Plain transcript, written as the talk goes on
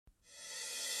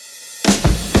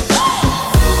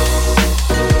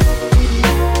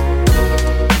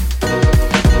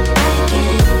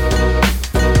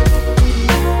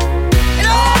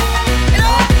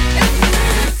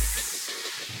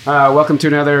Welcome to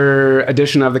another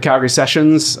edition of the Calgary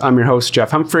Sessions. I'm your host,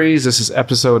 Jeff Humphreys. This is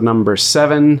episode number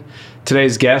 7.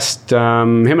 Today's guest,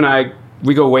 him and I,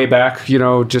 we go way back,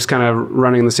 just kind of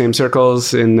running in the same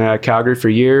circles in Calgary for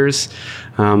years.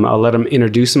 I'll let him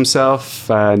introduce himself,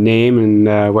 name,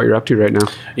 and what you're up to right now.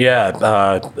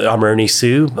 Yeah, I'm Ernie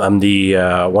Tsu. I'm the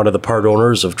one of the part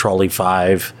owners of Trolley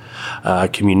 5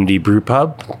 Community Brew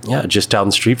Pub. Yeah, just down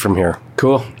the street from here.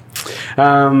 Cool.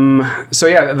 So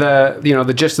yeah,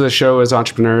 the gist of the show is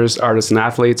entrepreneurs, artists, and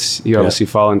athletes. You obviously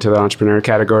fall into the entrepreneur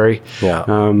category. Yeah.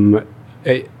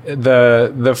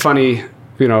 The funny,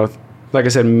 like I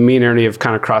said, me and Ernie have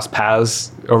kind of crossed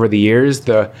paths over the years.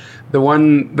 The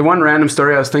one random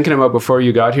story I was thinking about before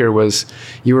you got here was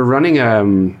you were running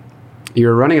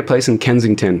a place in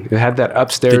Kensington. It had that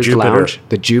upstairs lounge,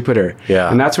 the Jupiter. Yeah.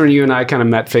 And that's when you and I kind of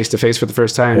met face to face for the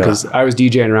first time, because I was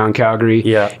DJing around Calgary.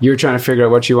 Yeah. You were trying to figure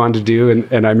out what you wanted to do.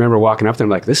 And I remember walking up there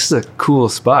and I'm like, this is a cool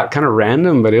spot. Kind of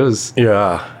random, but it was...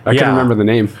 Yeah. I can't remember the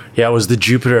name. Yeah, it was the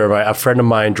Jupiter. A friend of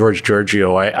mine, George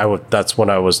Giorgio, that's when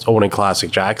I was owning Classic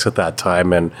Jacks at that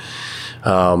time. And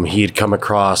he had come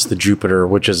across the Jupiter,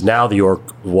 which is now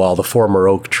the former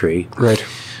oak tree. Right.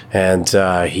 And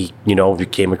he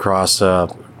came across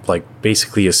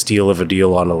basically a steal of a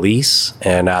deal on a lease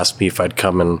and asked me if I'd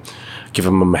come and give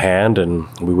him a hand, and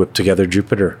we whipped together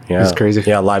Jupiter. Yeah, that's crazy.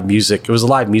 Yeah, live music. It was a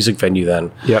live music venue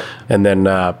then. Yep. And then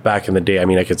back in the day,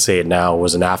 I could say it now, it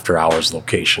was an after hours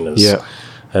location,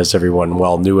 as everyone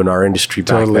well knew in our industry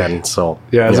back then. So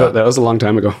that was a long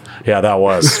time ago. Yeah, that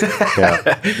was.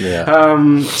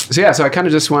 Yeah. So I kind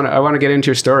of just want to get into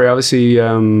your story. Obviously,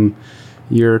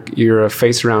 you're a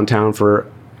face around town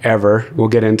forever. We'll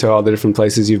get into all the different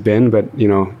places you've been, but you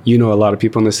know a lot of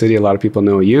people in the city. A lot of people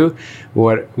know you.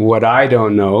 What I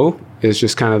don't know is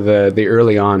just kind of the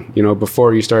early on,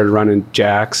 before you started running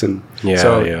Jacks, and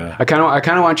I kind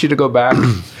of want you to go back,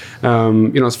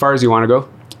 as far as you want to go,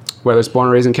 whether it's born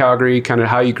and raised in Calgary, kind of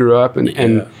how you grew up,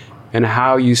 and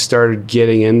how you started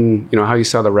getting in, how you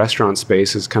saw the restaurant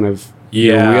space as kind of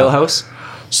your wheelhouse.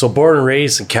 So born and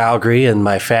raised in Calgary, and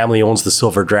my family owns the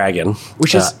Silver Dragon,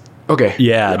 which is okay.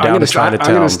 Yeah, I'm going to start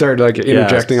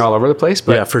interjecting all over the place,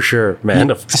 but for sure,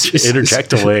 man.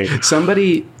 Interject away.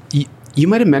 Somebody, you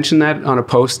might have mentioned that on a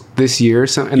post this year,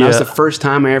 and that was the first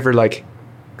time I ever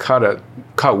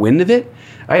caught wind of it.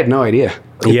 I had no idea.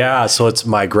 Yeah, so it's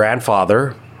my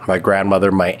grandfather, my grandmother,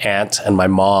 my aunt, and my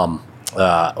mom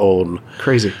own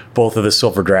both of the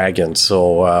Silver Dragons.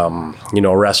 So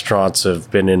restaurants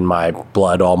have been in my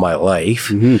blood all my life.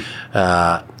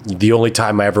 The only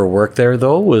time I ever worked there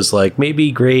though was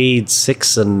maybe grade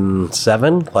 6 and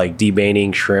 7,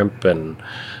 debeining shrimp and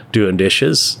doing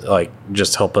dishes,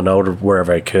 just helping out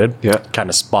wherever I could. Kind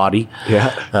of spotty.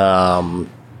 And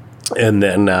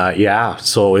then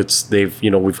so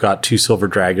we've got 2 Silver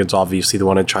Dragons, obviously the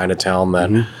one in Chinatown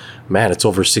that man, it's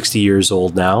over 60 years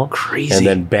old now. Crazy. And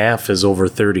then Banff is over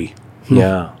 30.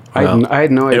 Yeah. I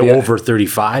had no idea. Over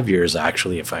 35 years,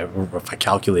 actually, if I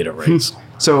calculate it right.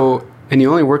 So, and you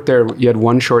only worked there, you had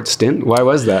one short stint? Why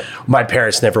was that? My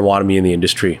parents never wanted me in the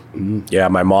industry. Yeah,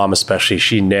 my mom especially,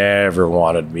 she never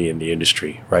wanted me in the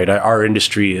industry, right? Our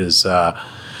industry is...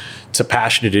 it's a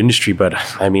passionate industry, but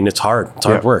it's hard. It's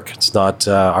hard work. It's not,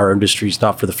 our industry is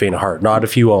not for the faint of heart. Not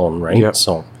if you own, right? Yeah.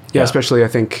 So, especially I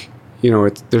think,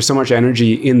 there's so much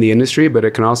energy in the industry, but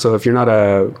it can also, if you're not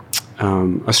a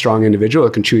strong individual,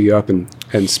 it can chew you up and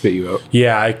spit you out.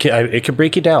 Yeah, it can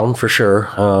break you down for sure.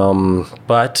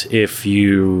 But if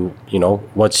you,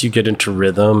 once you get into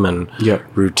rhythm and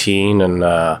routine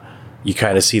and you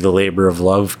kind of see the labor of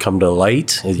love come to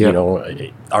light,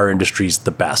 our industry's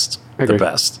the best. The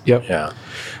best. Yep. Yeah.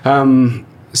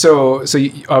 So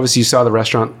obviously you saw the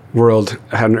restaurant world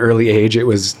at an early age. It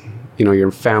was,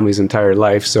 your family's entire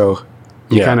life. So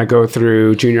you kind of go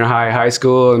through junior high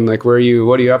school, and what are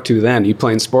you up to then? You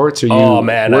playing sports, or you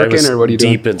working, or what are you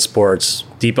doing? Deep in sports.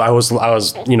 I was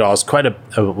quite a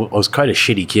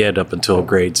shitty kid up until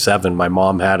grade 7. My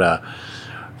mom had for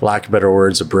lack of better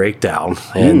words, a breakdown,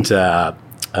 and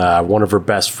one of her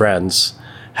best friends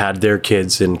had their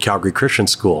kids in Calgary Christian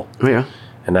School. Oh yeah.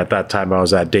 And at that time I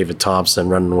was at David Thompson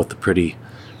running with the pretty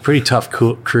tough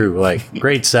crew,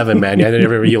 grade 7, man.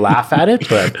 You laugh at it,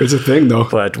 but it's a thing though.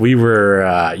 But we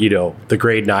were, the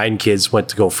grade 9 kids went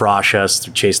to go frosh us,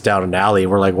 chase down an alley.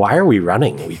 And we're like, why are we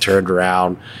running? We turned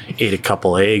around, ate a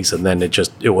couple eggs, and then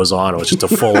it was on. It was just a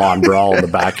full on brawl in the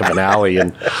back of an alley.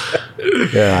 And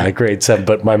grade 7.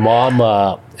 But my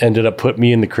mom ended up putting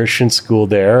me in the Christian school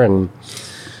there, and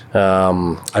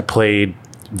I played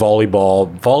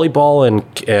volleyball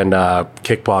and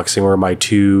kickboxing were my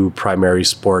 2 primary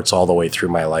sports all the way through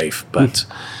my life. But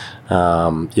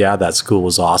that school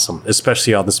was awesome,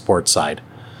 especially on the sports side.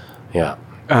 Yeah.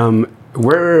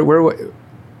 Where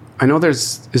I know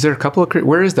is there a couple of,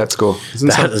 where is that school?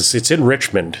 It's in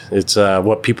Richmond. It's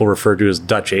what people refer to as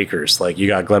Dutch Acres. Like you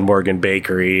got Glenmorgan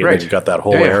Bakery, and then you got that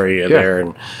whole area there.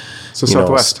 And so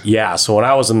Southwest. So when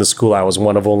I was in the school, I was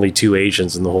one of only 2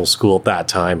 Asians in the whole school at that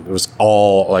time. It was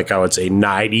all, like I would say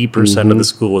 90% of the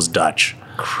school was Dutch.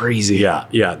 Crazy.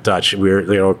 Yeah, Dutch. We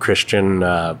were, Christian,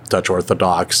 Dutch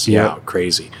Orthodox. Yeah,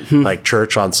 crazy. Like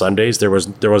church on Sundays, there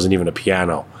wasn't even a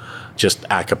piano. Just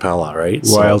a cappella, right?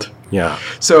 Wild. Yeah.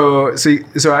 So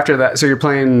after that, so you're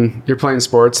playing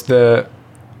sports. Would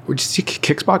you see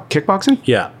kickboxing?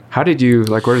 Yeah. How did you,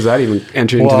 like, where does that even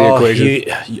enter into the equation?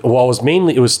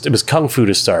 It was Kung Fu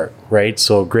to start, right?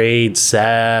 So grade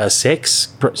 6,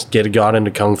 got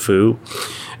into Kung Fu.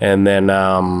 And then,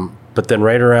 but then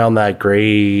right around that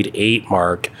grade 8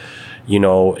 mark,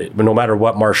 no matter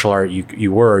what martial art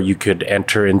you could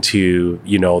enter into,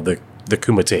 the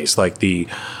kumites, like the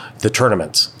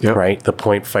tournaments, right? The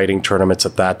point fighting tournaments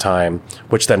at that time,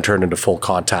 which then turned into full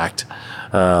contact.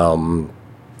 So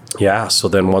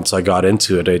then once I got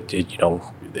into it, it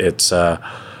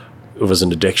was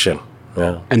an addiction.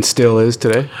 Yeah. And still is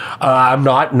today? I'm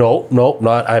not. No,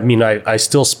 not. I mean, I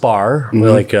still spar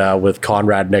with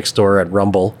Conrad next door at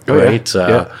Rumble, right?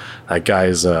 Yeah. That guy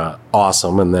is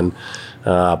awesome. And then,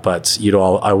 but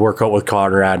I work out with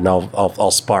Conrad and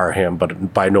I'll spar him,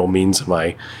 but by no means am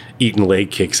I eating leg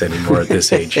kicks anymore at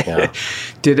this age. Yeah.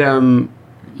 Did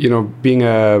being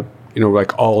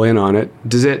like all in on it,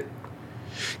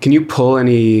 can you pull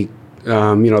any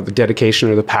the dedication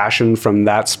or the passion from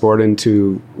that sport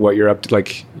into what you're up to,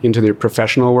 like into the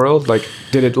professional world? Like,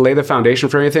 did it lay the foundation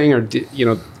for anything, or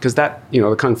because that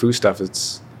the Kung Fu stuff, it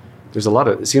seems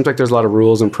like there's a lot of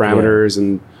rules and parameters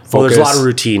and focus. Well, there's a lot of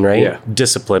routine, right? Yeah.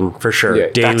 Discipline for sure.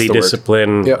 Yeah, daily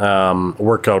discipline,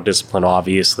 workout discipline,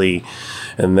 obviously,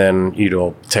 and then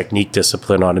technique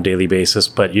discipline on a daily basis.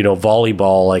 But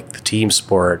volleyball, like the team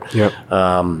sport,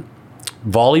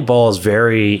 volleyball is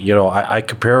very, I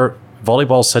compare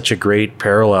volleyball is such a great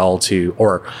parallel to,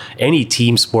 or any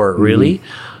team sport really,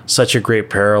 such a great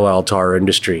parallel to our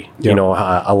industry. Yep.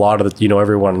 A lot of the,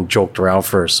 everyone joked around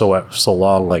for so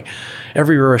long, like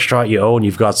every restaurant you own,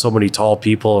 you've got so many tall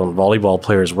people and volleyball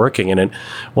players working. And it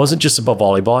wasn't just about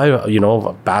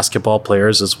volleyball, basketball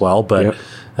players as well. But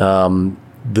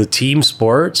the team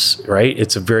sports, right,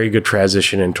 it's a very good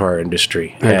transition into our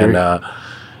industry.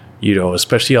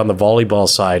 Especially on the volleyball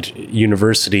side,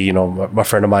 university, my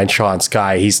friend of mine, Sean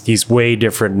Sky, he's way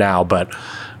different now, but,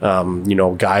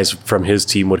 guys from his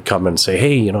team would come and say,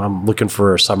 hey, I'm looking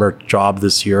for a summer job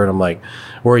this year. And I'm like,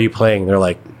 where are you playing? They're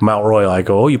like, Mount Royal. I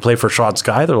go, oh, you play for Sean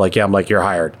Sky? They're like, yeah. I'm like, you're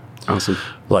hired. Awesome.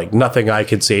 Like nothing I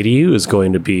could say to you is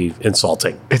going to be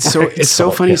insulting. It's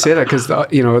so funny you say that because,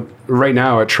 right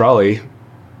now at Trolley,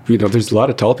 there's a lot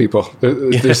of tall people.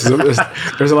 There's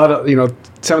a lot of,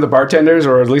 some of the bartenders,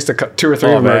 or at least 2 or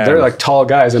 3 of them, they're like tall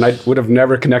guys, and I would have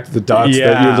never connected the dots.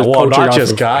 Yeah, not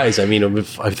just guys. I mean,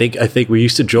 I think we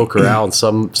used to joke around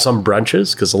some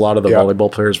brunches, because a lot of the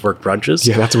volleyball players work brunches.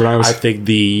 Yeah, that's what I was. I think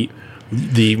the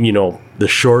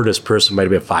shortest person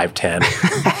might have been 5'10",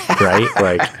 right?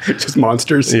 Like just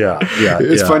monsters. Yeah.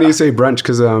 It's funny you say brunch,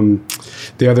 because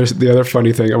the other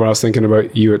funny thing when I was thinking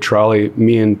about you at Trolley,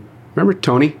 remember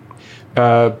Tony?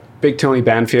 Big Tony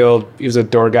Banfield. He was a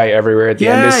door guy everywhere at the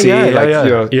embassy.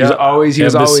 He was always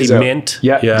Mint.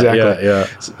 Yeah, exactly. Yeah.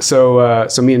 So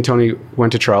me and Tony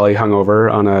went to Trolley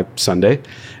hungover on a Sunday,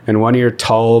 and one of your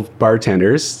tall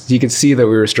bartenders, you could see that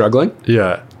we were struggling.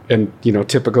 Yeah. And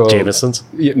typical Jameson's.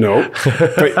 No,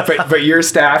 but your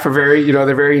staff are very,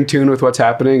 they're very in tune with what's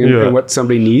happening and what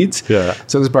somebody needs. Yeah.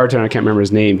 So this bartender, I can't remember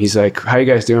his name. He's like, "How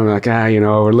you guys doing?" I'm like,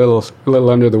 we're a little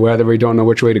under the weather. We don't know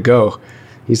which way to go.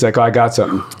 He's like, "Oh, I got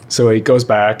something." So he goes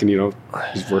back and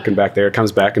he's working back there.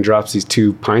 Comes back and drops these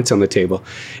 2 pints on the table.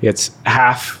 It's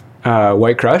half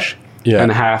White Crush. Yeah.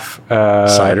 And half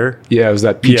cider. Yeah, it was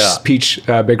that peach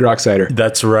Big Rock cider.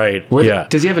 That's right.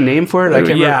 Does he have a name for it? I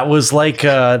can't remember. It was like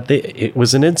it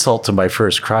was an insult to my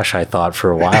first crush, I thought,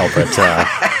 for a while, but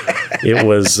it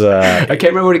was. I can't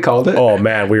remember what he called it. Oh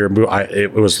man,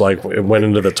 it was like it went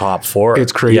into the top 4.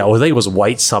 It's crazy. Yeah, I think it was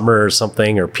White Summer or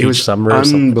something, or Peach Summer. Or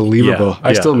unbelievable. Yeah,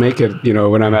 I still make it,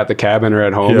 when I'm at the cabin or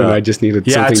at home, and I just needed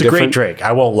something different. Yeah, it's a great drink.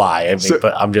 I won't lie.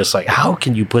 But I'm just like, how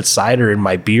can you put cider in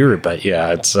my beer? But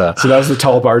yeah, it's. So that was the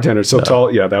tall bartender. So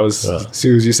tall. Yeah, that was as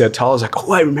soon as you said tall, I was like,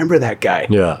 oh, I remember that guy.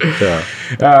 Yeah.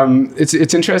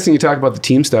 It's interesting you talk about the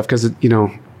team stuff, because I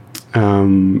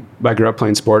grew up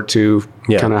playing sport too,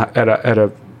 kind of at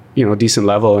a decent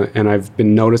level, and I've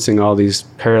been noticing all these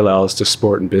parallels to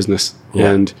sport and business.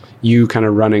 Yeah. And you kind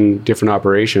of running different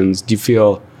operations. Do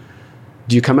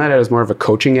you come at it as more of a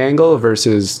coaching angle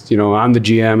versus, I'm the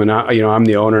GM and I'm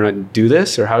the owner and I do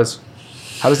this, or how does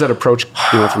that approach,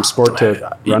 from sport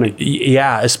to running?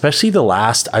 Yeah, especially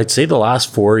I'd say the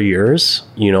last 4 years,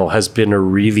 has been a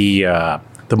really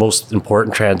the most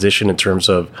important transition in terms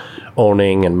of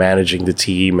owning and managing the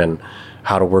team and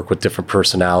how to work with different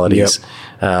personalities.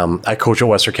 Yep. I coach at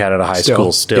Western Canada High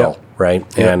School still, yep. Right?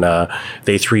 Yep. And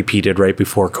they three-peated right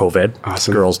before COVID.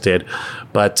 Awesome. Girls did.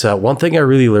 But one thing I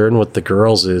really learned with the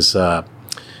girls is, their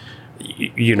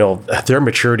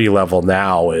maturity level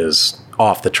now is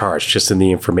off the charts, just in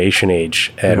the information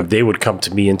age. And yep. They would come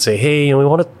to me and say, hey, we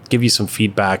want to give you some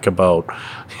feedback about,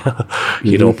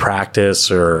 practice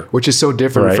or... Which is so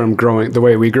different right? from the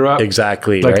way we grew up.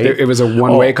 Exactly. Like right? It was a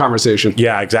one-way conversation.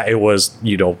 Yeah, exactly. It was,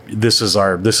 this is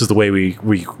the way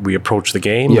we approach the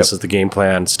game. Yep. This is the game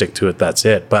plan. Stick to it. That's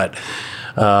it. But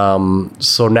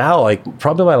so now, like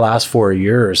probably my last 4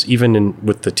 years, even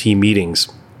with the team meetings,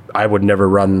 I would never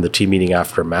run the team meeting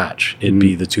after a match. It'd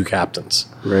be the two captains.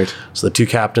 Right. So the two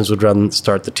captains would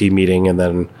start the team meeting, and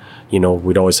then,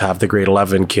 we'd always have the grade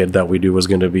 11 kid that we knew was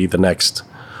going to be the next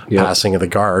yep. passing of the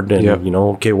guard. And, yep.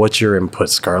 Okay, what's your input,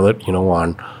 Scarlett,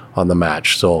 on the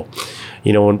match? So,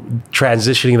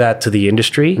 transitioning that to the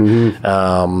industry,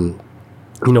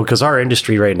 because our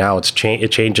industry right now, it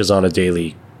changes on a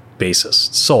daily basis.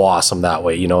 It's so awesome that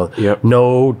way. Yep.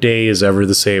 No day is ever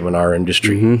the same in our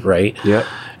industry, right? Yeah.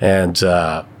 And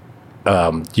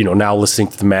now listening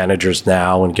to the managers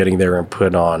now and getting their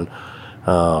input on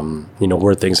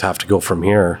where things have to go from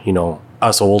here.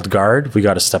 Us old guard, we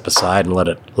got to step aside and let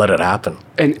it happen.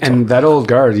 And that old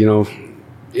guard,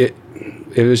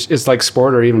 it's like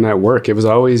sport or even at work. It was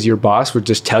always your boss would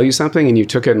just tell you something and you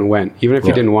took it and went. Even if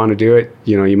you didn't want to do it,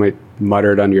 you might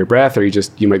mutter it under your breath, or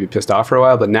you might be pissed off for a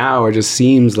while. But now it just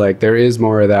seems like there is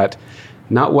more of that,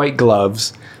 not white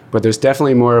gloves, but there's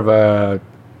definitely more of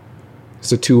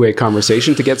it's a two-way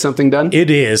conversation to get something done. It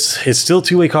is. It's still a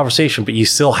two-way conversation, but you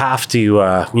still have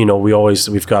to,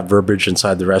 we've got verbiage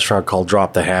inside the restaurant called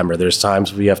drop the hammer. There's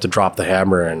times we have to drop the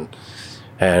hammer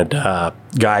and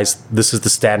guys, this is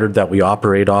the standard that we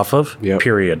operate off of, yep.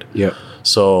 period. Yep.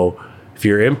 So if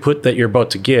your input that you're about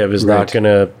to give is not going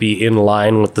to be in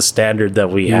line with the standard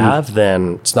that we have,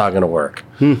 then it's not going to work.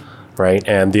 Right?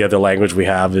 And the other language we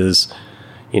have is,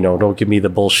 don't give me the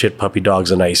bullshit puppy dogs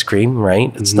and ice cream,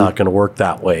 right? It's not going to work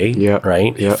that way,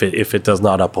 right? Yep. If it does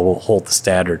not uphold the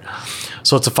standard.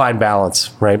 So it's a fine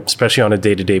balance, right? Especially on a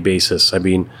day-to-day basis. I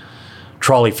mean,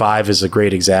 Trolley 5 is a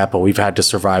great example. We've had to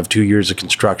survive 2 years of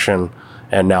construction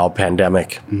and now a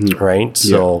pandemic, right?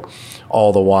 So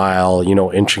all the while,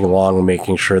 inching along and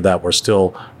making sure that we're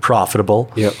still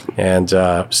profitable and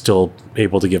still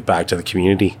able to give back to the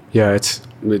community. Yeah, it's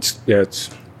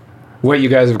what you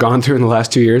guys have gone through in the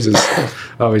last 2 years is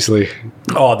obviously...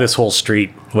 Oh, this whole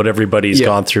street, what everybody's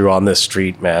gone through on this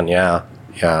street, man. Yeah.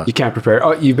 You can't prepare.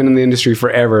 Oh, you've been in the industry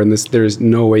forever, and there's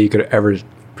no way you could ever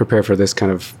prepare for this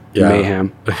kind of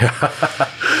mayhem.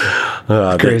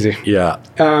 Crazy.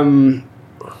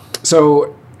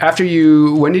 So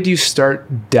when did you start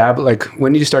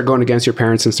when did you start going against your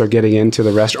parents and start getting into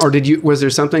the restaurant? Or was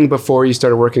there something before you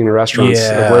started working in restaurants?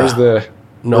 Yeah. Where's the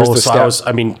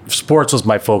sports was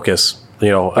my focus,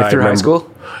 through high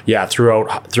school? Yeah,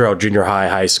 throughout junior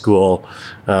high school.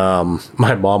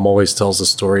 My mom always tells the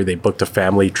story. They booked a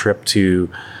family trip to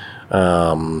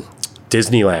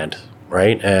Disneyland,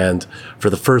 right? And for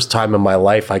the first time in my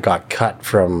life, I got cut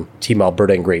from Team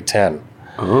Alberta in grade 10.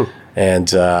 Oh. And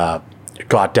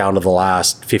got down to the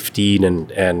last 15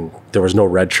 and there was no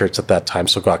red shirts at that time,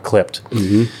 so got clipped.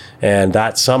 And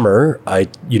that summer, I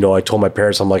told my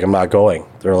parents, I'm like, I'm not going.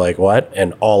 They're like, what?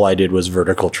 And all I did was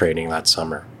vertical training that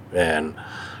summer and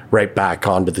right back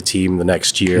onto the team the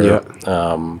next year.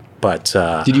 But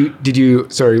did you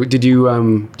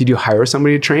hire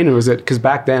somebody to train, or was it because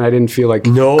back then I didn't feel like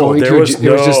it was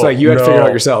just like you had to figure it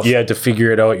out yourself? You had to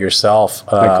figure it out yourself.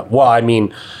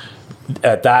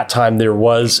 At that time there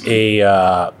was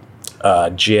a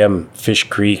gym, Fish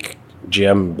Creek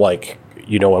gym,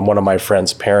 and one of my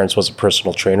friend's parents was a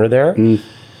personal trainer there.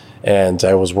 And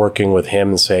I was working with him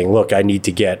and saying, look, I'm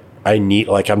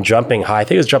jumping high. I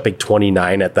think I was jumping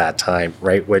 29 at that time,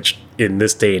 right? Which in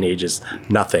this day and age is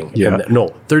nothing. Yeah.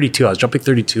 32. I was jumping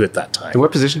 32 at that time. And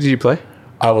what position did you play?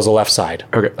 I was a left side.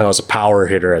 Okay. I was a power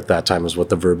hitter at that time is what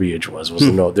the verbiage was.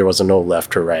 There wasn't no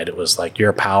left or right. It was like you're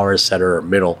a power setter or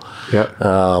middle. Yeah.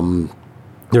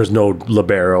 there was no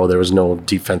libero, there was no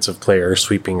defensive player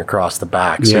sweeping across the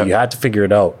back. So you had to figure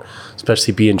it out,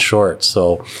 especially being short.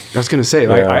 So I was going to say,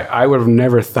 like, I would have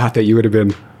never thought that you would have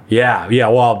been. Yeah.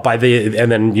 Well,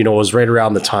 and then, it was right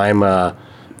around the time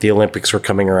the Olympics were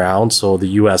coming around. So the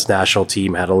U.S. national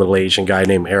team had a little Asian guy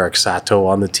named Eric Sato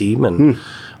on the team. And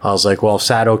I was like, well, if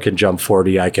Sato can jump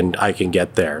 40, I can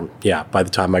get there. And yeah, by the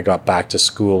time I got back to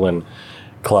school and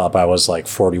club, I was like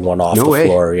 41 off the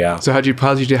floor. Yeah. So how'd you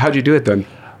do it then?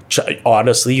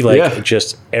 Honestly,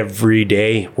 just every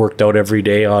day, worked out every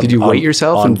day on. Did you weight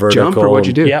yourself and jump, or what'd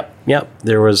you do? Yep.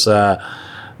 There was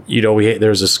there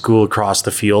was a school across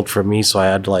the field from me, so I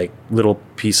had like little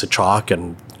piece of chalk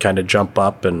and kind of jump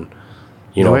up and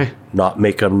not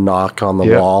make them knock on the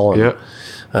wall. And,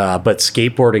 but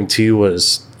skateboarding too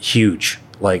was huge.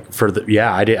 Like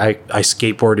I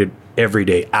skateboarded every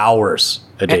day, hours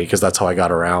a day, because that's how I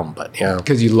got around. But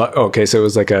because so it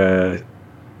was like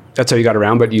that's how you got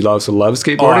around, but you also love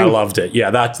skateboarding? Oh, I loved it. Yeah,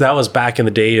 that was back in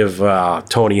the day of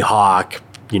Tony Hawk,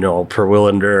 Per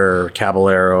Willander,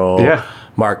 Caballero,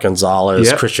 Mark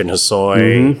Gonzalez, Christian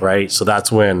Hosoi, right? So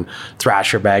that's when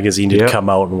Thrasher magazine did come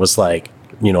out and was like,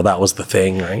 that was the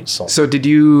thing, right? So did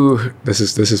you, this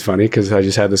is funny because I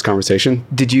just had this conversation.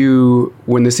 Did you,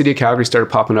 when the city of Calgary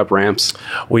started popping up ramps?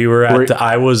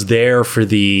 I was there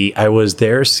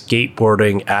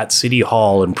skateboarding at City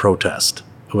Hall in protest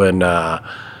when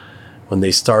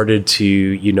they started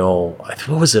to,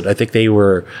 what was it? I think they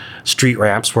were, street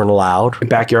ramps weren't allowed.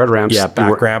 Backyard ramps. Yeah,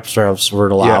 ramps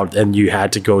weren't allowed. And you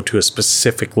had to go to a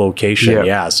specific location.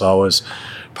 Yeah, so I was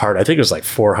I think it was like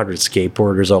 400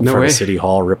 skateboarders out front of City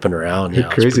Hall ripping around. Yeah,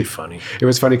 crazy. It was pretty funny. It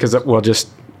was funny because, just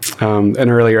an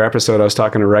earlier episode, I was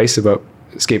talking to Rice about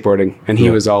skateboarding, and he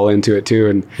was all into it too.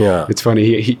 And it's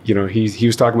funny, he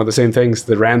was talking about the same things.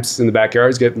 The ramps in the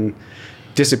backyards getting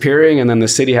disappearing, and then the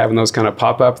city having those kind of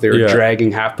pop up. They were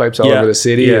dragging half pipes all over the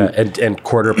city, and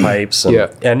quarter pipes,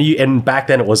 and back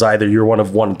then it was either you're one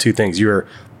of two things: you were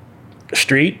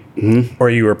street or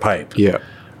you were pipe.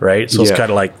 Right. So it's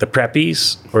kind of like the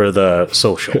preppies or the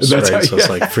socials. Right. So it's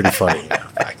like pretty funny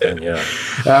back then. Yeah.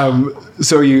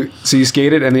 So you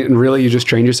skated and really you just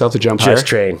trained yourself to jump higher?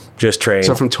 Just train.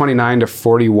 So from 29 to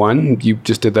 41, you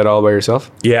just did that all by yourself?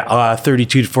 Yeah.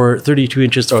 32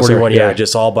 inches to 41. Yeah.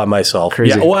 Just all by myself.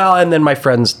 Crazy. Yeah. Well, and then my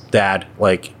friend's dad,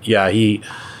 he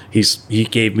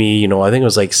gave me, I think it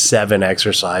was like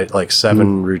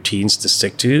 7 routines to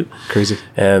stick to. Crazy.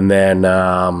 And then,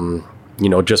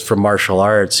 just from martial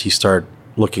arts, he started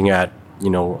looking at,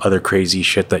 other crazy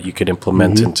shit that you could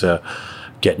implement into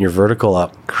getting your vertical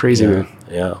up. Crazy, man.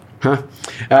 Yeah. Huh.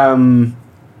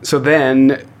 So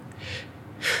then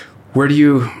when do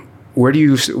you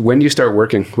start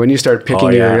working? When do you start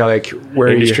picking your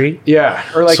industry?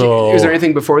 Or is there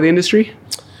anything before the industry?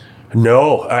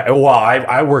 No.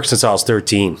 I worked since I was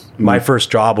 13. My first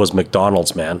job was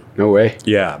McDonald's, man. No way.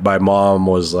 Yeah. My mom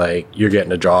was like, you're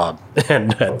getting a job.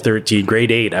 And at 13,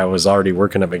 grade 8, I was already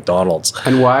working at McDonald's.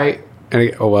 And why?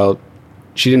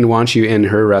 She didn't want you in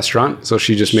her restaurant, so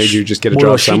she just made you just get a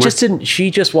job somewhere?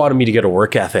 She just wanted me to get a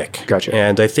work ethic. Gotcha.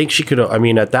 And I think she could,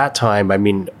 at that time,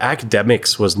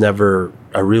 academics was never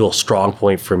a real strong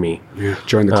point for me. Yeah.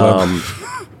 Join the club.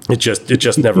 It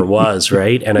just never was,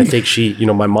 right? And I think she,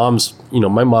 my mom's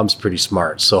pretty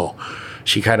smart. So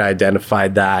she kind of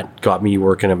identified that, got me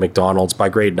working at McDonald's. By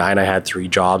grade 9, I had 3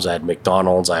 jobs. I had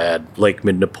McDonald's, I had Lake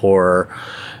Midnapore,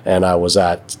 and I was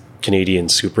at Canadian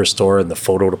Superstore in the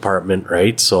photo department,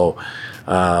 right? So,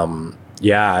 that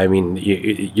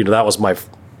was my,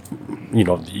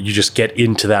 you just get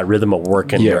into that rhythm of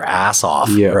working your ass off,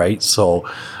 right? So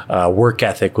work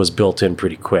ethic was built in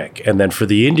pretty quick. And then for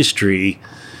the industry,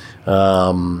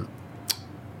 a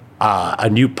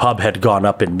new pub had gone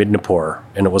up in Midnapore,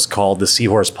 and it was called the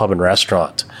Seahorse Pub and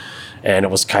Restaurant, and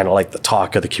it was kind of like the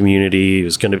talk of the community. It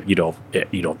was going to,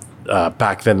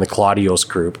 back then the Claudios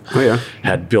group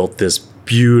had built this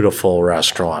beautiful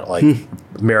restaurant, like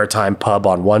maritime pub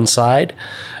on one side,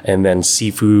 and then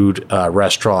seafood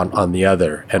restaurant on the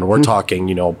other. And we're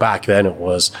talking, back then it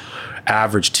was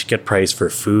average ticket price for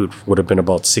food would have been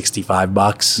about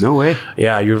 $65. No way.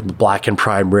 Yeah, your black and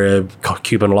prime rib,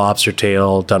 Cuban lobster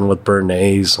tail, done with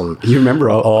béarnaise, and you remember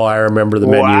all? Oh, I remember the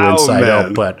menu inside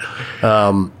out. But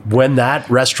when that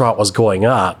restaurant was going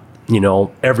up,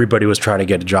 everybody was trying to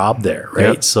get a job there,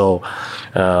 right? Yep. So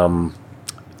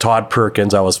Todd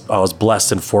Perkins, I was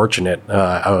blessed and fortunate.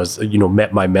 I was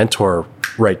met my mentor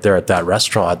right there at that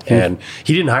restaurant, and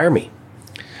he didn't hire me.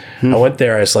 I went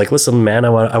there. I was like, "Listen, man, I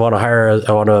want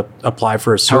to apply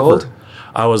for a server." How old?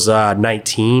 I was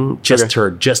 19, just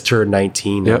turned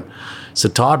 19. Yep.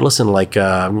 said, Todd, listen, like,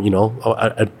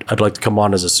 I'd like to come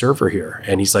on as a server here.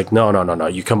 And he's like, no.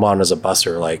 You come on as a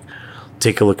busser. Like,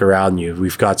 take a look around you.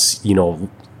 We've got,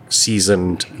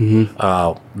 seasoned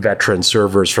veteran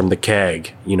servers from the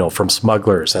keg, from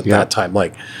smugglers at that time.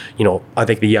 Like, I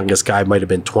think the youngest guy might have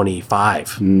been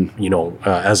 25,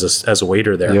 as a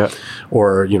waiter there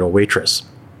or, waitress.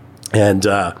 And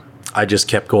I just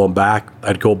kept going back.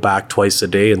 I'd go back twice a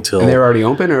day until... And they were already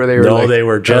open or they were No, they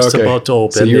were just about to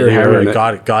open. So you were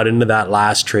got into that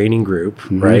last training group,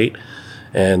 right?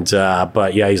 And,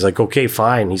 but yeah, he's like, okay,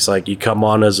 fine. He's like, you come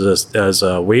on as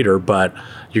a waiter, but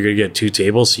you're going to get 2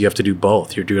 tables. So you have to do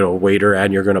both. You're doing a waiter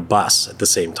and you're going to bus at the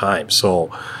same time.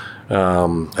 So,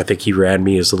 I think he ran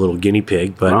me as a little guinea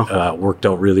pig, but, worked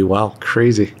out really well.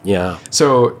 Crazy. Yeah.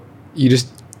 So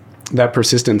that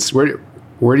persistence,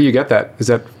 where do you get that? Is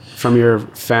that from your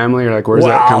family or like, where's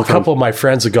that come from? A couple of my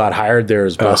friends that got hired there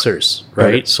as bussers,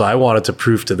 right? Okay. So I wanted to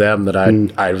prove to them that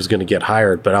I was going to get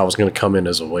hired, but I was going to come in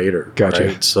as a waiter. Gotcha.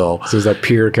 Right? So is that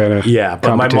peer kind of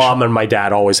but my mom and my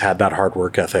dad always had that hard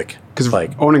work ethic. Because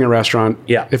like owning a restaurant,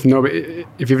 if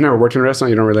you've never worked in a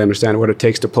restaurant, you don't really understand what it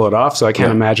takes to pull it off. So I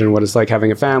can't imagine what it's like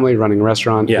having a family, running a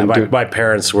restaurant. Yeah, my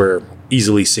parents were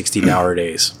easily 16-hour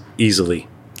days, easily.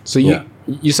 So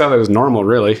you saw that as normal,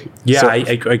 really. Yeah, so,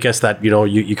 I guess that,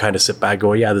 you kind of sit back and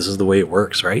go, yeah, this is the way it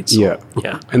works, right? So,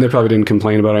 yeah. And they probably didn't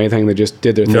complain about anything. They just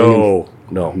did their thing.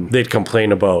 No. They'd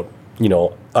complain about,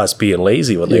 us being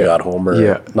lazy when they got home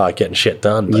or not getting shit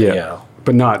done. But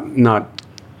But not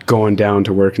going down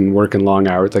to work and working long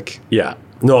hours. Like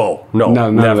No,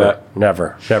 none of that.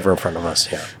 Never in front of us,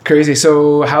 Crazy.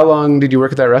 So how long did you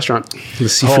work at that restaurant? The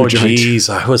seafood joint? Geez.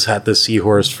 I was at the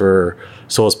Seahorse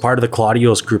so it was part of the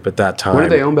Claudio's group at that time. What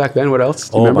did they own back then? What else?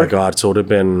 Do you remember? My God. So it would have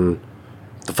been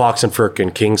the Fox and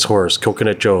Firkin, King's Horse,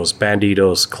 Coconut Joe's,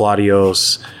 Banditos,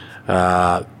 Claudio's,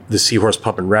 the Seahorse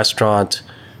Pub and Restaurant.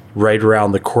 Right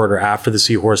around the corner after the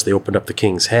Seahorse, they opened up the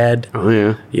King's Head. Oh,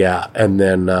 yeah. Yeah. And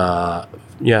then... they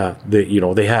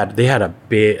had a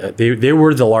big, they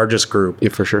were the largest group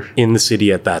for sure in the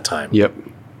city at that time. Yep.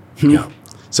 Yeah.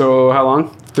 So how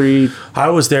long? 3? I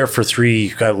was there for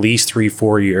at least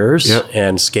 3-4 years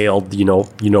and scaled,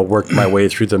 worked my way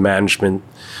through the management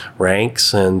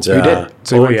ranks and, you did.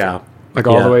 So like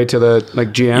all the way to the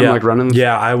GM, like running.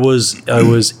 Yeah. I was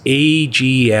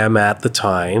AGM at the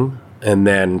time. And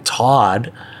then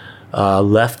Todd,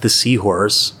 left the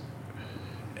Seahorse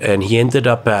and he ended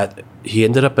up at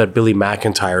Billy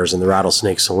McIntyre's in the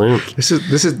Rattlesnake Saloon. This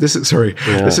is sorry.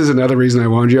 Yeah. This is another reason I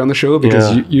wanted you on the show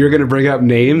because you're going to bring up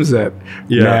names that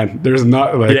man, there's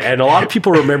not like and a lot of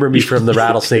people remember me from the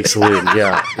Rattlesnake Saloon.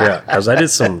 Yeah, because I did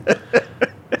some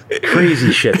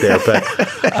crazy shit there. But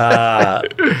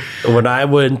when I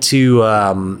went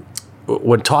to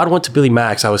when Todd went to Billy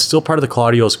Mac's, I was still part of the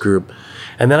Claudio's group,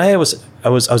 and then I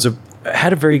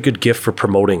had a very good gift for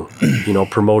promoting,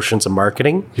 promotions and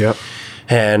marketing. Yep.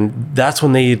 And that's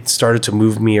when they started to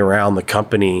move me around the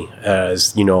company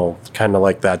as, kind of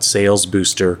like that sales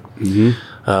booster.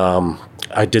 Mm-hmm.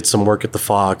 I did some work at the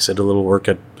Fox, I did a little work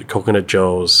at Coconut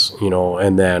Joe's,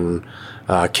 and then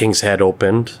King's Head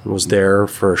opened and was there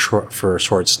for a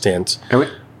short stint.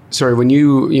 Sorry, when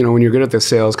when you're good at the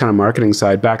sales kind of marketing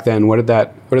side back then, what did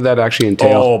that actually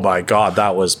entail? Oh my God,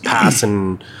 that was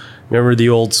passing. Remember the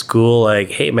old school,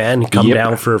 like, hey man, come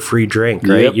down for a free drink,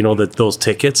 right? Yep. Those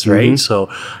tickets, right? So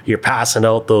you're passing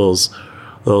out those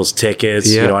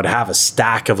tickets. Yep. I'd have a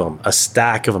stack of them,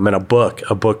 and a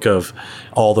book of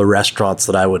all the restaurants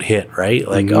that I would hit, right?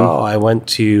 Like, I went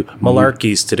to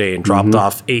Malarkey's today and dropped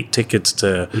off 8 tickets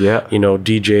to,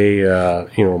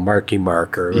 DJ, Marky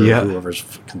Mark or whoever's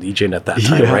DJing at that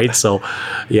time, right? So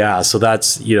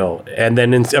that's, and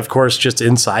then of course, just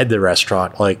inside the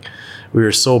restaurant, like, we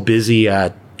were so busy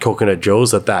at Coconut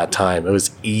Joe's at that time. It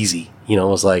was easy. It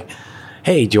was like,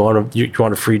 hey, do you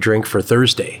want a free drink for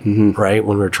Thursday? Mm-hmm. Right?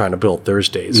 When we were trying to build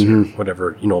Thursdays or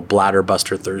whatever, Bladder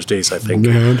Buster Thursdays, I think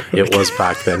it was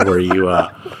back then, where you,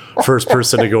 first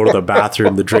person to go to the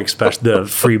bathroom, the drink special, the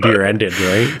free beer ended,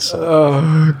 right? So,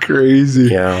 oh,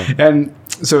 crazy. Yeah. And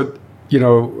so,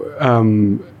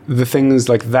 the things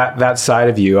like that side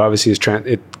of you obviously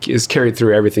it is carried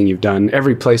through everything you've done.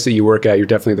 Every place that you work at, you're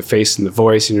definitely the face and the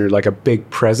voice, and you're like a big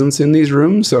presence in these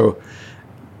rooms. So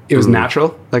it was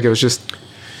natural. Like it was just.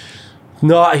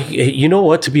 No, you know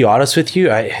what? To be honest with you,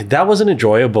 that wasn't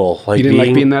enjoyable. Like you didn't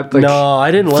like being that. Like, no,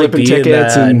 I didn't like being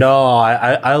that. No,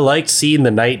 I liked seeing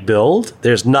the night build.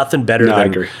 There's nothing better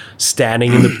than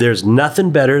standing in the. There's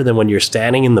nothing better than when you're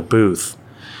standing in the booth,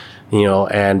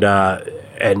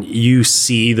 and you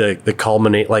see the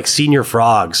culminate, like Senior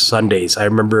Frogs Sundays. I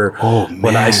remember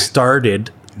when I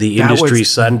started the industry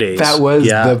Sundays. That was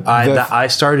I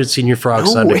started Senior Frog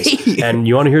Sundays. way. And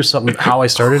you want to hear something, how I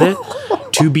started it?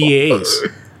 2 BAs.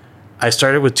 I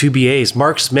started with 2 BAs.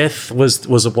 Mark Smith was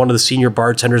one of the senior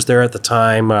bartenders there at the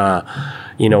time.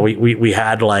 We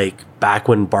had like back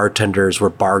when bartenders were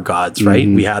bar gods, right?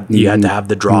 You had to have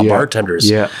the draw bartenders.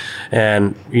 Yeah.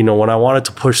 And when I wanted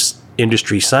to push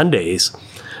industry Sundays,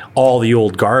 all the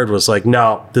old guard was like,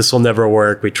 no, this will never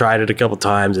work. We tried it a couple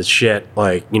times. It's shit.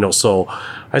 So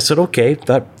I said, okay,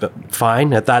 that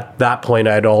fine. At that point,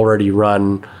 I'd already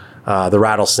run the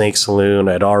Rattlesnake Saloon.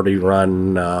 I'd already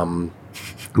run,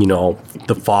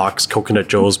 the Fox, Coconut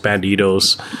Joe's,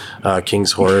 Banditos,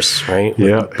 King's Horse, right?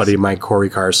 Yeah. With buddy of mine, Corey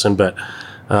Carson. But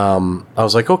I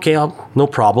was like, okay, no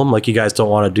problem. Like, you guys don't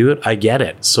want to do it. I get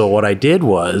it. So what I did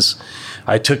was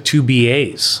I took 2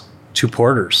 BAs, 2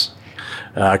 porters,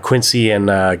 Quincy and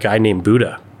a guy named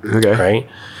Buddha. Okay. Right.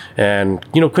 And,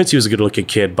 Quincy was a good looking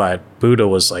kid, but Buddha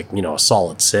was like, a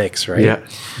solid 6, right? Yeah.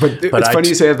 But it's funny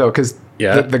you say it though, because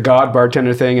the God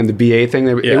bartender thing and the BA thing,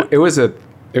 it was a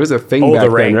thing back the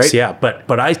ranks, then, right? Yeah.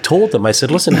 But I told them, I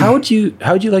said, listen, how would you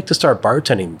like to start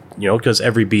bartending? Because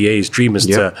every BA's dream is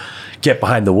to get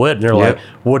behind the wood. And they're like,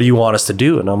 what do you want us to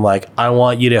do? And I'm like, I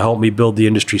want you to help me build the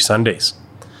industry Sundays.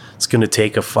 It's going to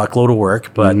take a fuckload of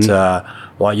work, but I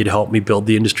want you to help me build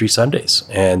the industry Sundays.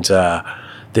 And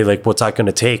they're like, what's that going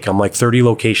to take? I'm like, 30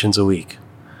 locations a week.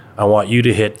 I want you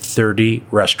to hit 30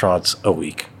 restaurants a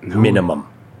week, minimum,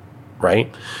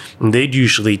 right? And they'd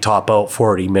usually top out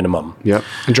 40 minimum. Yep.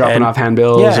 And dropping off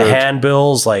handbills. Yeah,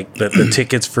 handbills, like the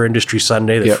tickets for Industry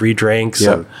Sunday, the free drinks.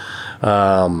 Yep.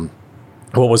 And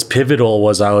what was pivotal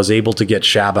was I was able to get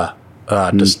Shabba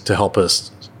just to help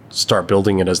us start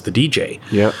building it as the DJ.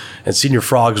 Yep. And Senior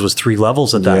Frogs was 3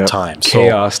 levels at that time. So,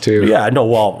 chaos too. Yeah, no,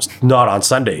 well, not on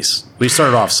Sundays. We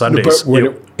started off Sundays.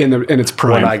 But in its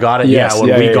prime. When I got it, we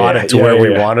got it to where we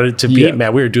wanted it to be,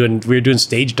 man, we were doing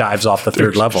stage dives off the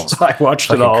 3rd levels. I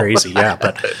watched it all. Crazy, yeah.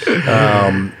 But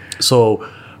so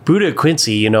Buddha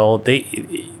Quincy,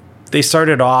 they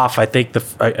started off. I think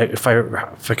if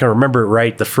I can remember it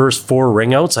right, the first 4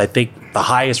 ringouts, I think the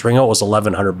highest ringout was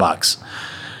 $1,100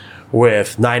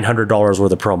 with $900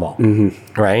 worth of promo,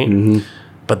 right? Mm-hmm.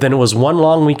 But then it was one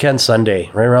long weekend Sunday,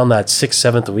 right around that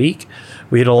 6th, 7th week.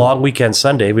 We had a long weekend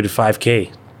Sunday. We did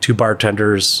 5K, 2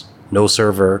 bartenders, no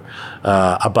server,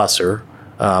 a busser,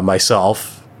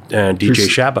 myself, and DJ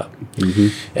Shabba.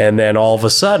 Mm-hmm. And then all of a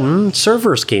sudden,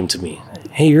 servers came to me.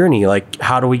 Hey, Ernie,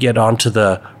 how do we get onto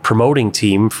the promoting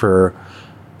team for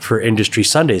Industry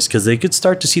Sundays? Because they could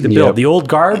start to see the build. Yep. The old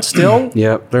guard still,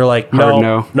 they're like,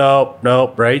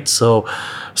 no, right? So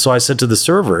I said to the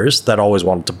servers that always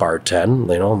wanted to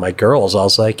bartend, my girls, I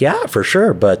was like, yeah, for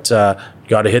sure, but you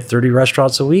got to hit 30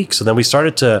 restaurants a week. So then we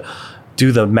started to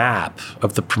do the map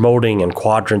of the promoting and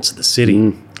quadrants of the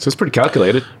city. So it's pretty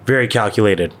calculated. Very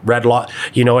calculated. Red lot.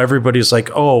 Everybody's like,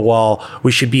 oh, well,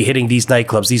 we should be hitting these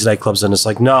nightclubs. And it's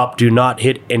like, no, do not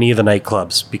hit any of the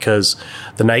nightclubs, because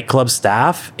the nightclub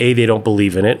staff, A, they don't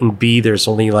believe in it. And B, there's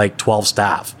only like 12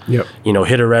 staff. Yep.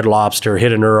 Hit a Red Lobster,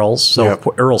 hit an Earl's. So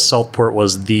Earl's Southport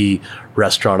was the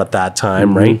restaurant at that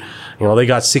time, right? They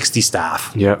got 60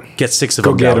 staff. Yep. Get 6 of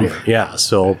them down here. Yeah.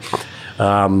 So,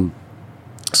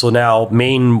 so now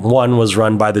main one was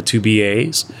run by the 2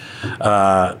 BAs.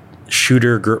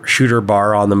 Shooter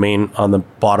bar on the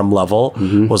bottom level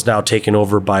was now taken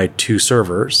over by 2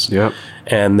 servers. Yep.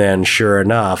 And then sure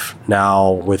enough,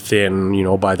 now within,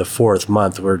 by the 4th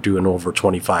month, we're doing over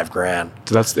 25 grand.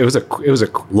 So it was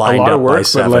a lined lot up of work, by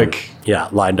 7.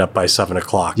 but lined up by 7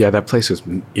 o'clock. Yeah, that place was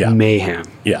mayhem.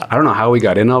 Yeah. I don't know how we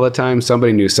got in all the time.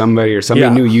 Somebody knew somebody, or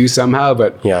somebody knew you somehow,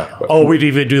 but we'd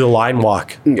even do the line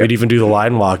walk. We'd even do the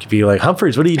line walk. Be like,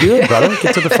 Humphreys, what are you doing, brother?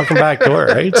 Get to the fucking back door,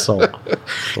 right? So,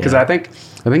 because I think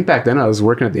back then I was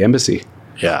working at the embassy.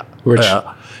 Yeah. Which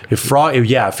if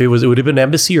it would have been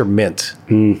embassy or mint.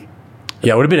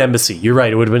 Yeah, it would have been embassy. You're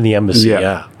right. It would have been the embassy.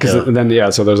 Yeah. Because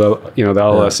then, so there's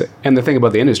and the thing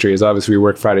about the industry is obviously we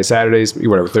work Friday, Saturdays,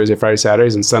 Thursday, Friday,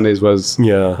 Saturdays, and Sundays was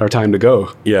our time to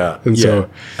go. Yeah. And so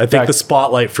I think the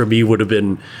spotlight for me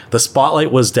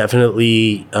was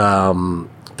definitely the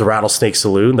Rattlesnake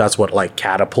Saloon. That's what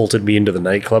catapulted me into the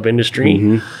nightclub industry.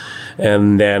 Mm-hmm.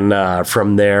 And then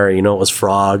from there, it was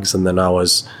Frogs, and then I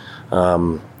was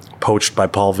poached by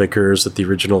Paul Vickers at the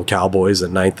original Cowboys at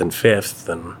 9th and 5th.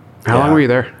 And how long were you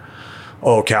there?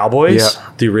 Oh, Cowboys?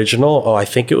 Yeah. The original? Oh, I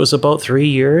think it was about 3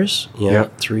 years. Yeah,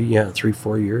 4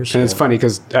 years. And it's funny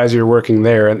because as you're working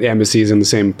there, the embassy's in the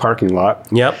same parking lot.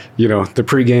 Yep. The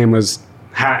pregame was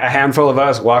a handful of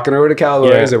us walking over to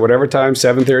Cowboys at whatever time,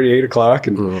 7:30, 8 o'clock,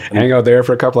 and hang out there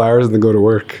for a couple hours and then go to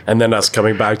work. And then us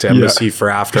coming back to Embassy for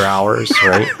after hours,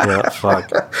 right? Yeah,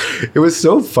 fuck. It was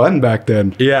so fun back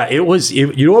then. Yeah, it was.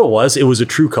 You know what it was? It was a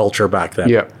true culture back then.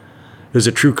 Yeah. It was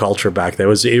a true culture back then.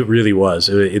 It really was.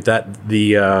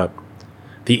 The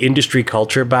industry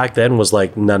culture back then was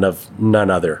like none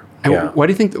other. And why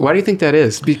do you think that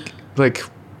is? Like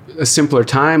a simpler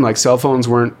time, like cell phones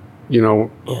weren't,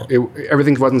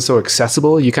 everything wasn't so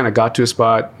accessible. You kind of got to a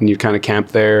spot and you kind of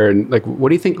camped there. And like, what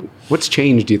do you think? What's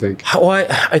changed, do you think?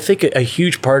 I think a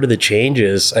huge part of the change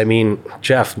is, I mean,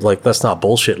 Jeff, like, that's not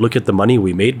bullshit. Look at the money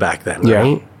we made back then,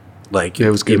 right? Like, it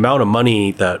was the amount of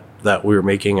money that we were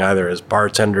making either as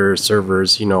bartenders,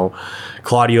 servers,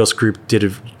 Claudio's group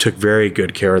took very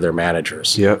good care of their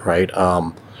managers. Yeah. Right.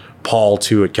 Paul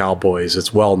too at Cowboys.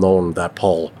 It's well known that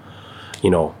Paul,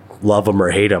 love him or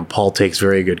hate him, Paul takes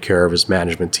very good care of his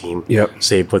management team. Yep.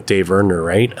 Same with Dave Erner,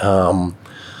 right?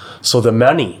 So the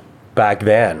money back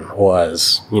then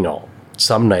was,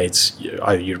 some nights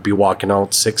you'd be walking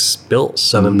out 6 bills,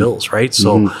 7 bills, right?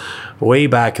 So way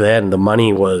back then, the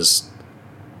money was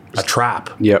a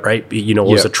trap, right? It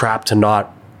was a trap to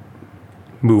not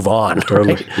move on.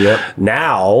 Totally. Right? Yep.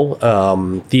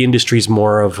 Now, the industry's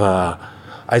more of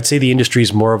I'd say the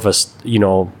industry's more of a,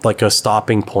 like a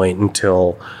stopping point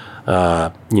until,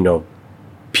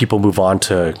 people move on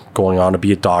to going on to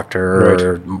be a doctor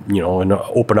or, and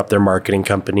open up their marketing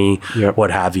company,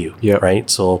 what have you. Right.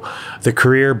 So the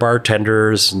career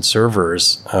bartenders and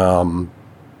servers,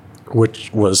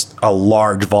 which was a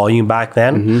large volume back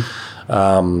then,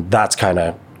 that's kind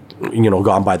of,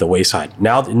 gone by the wayside.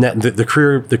 Now the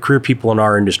career people in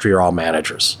our industry are all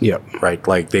managers. Right.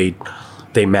 Like they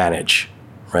manage.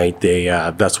 Right. They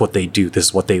that's what they do. This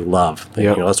is what they love.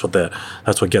 That's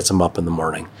what gets them up in the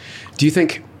morning. Do you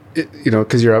think,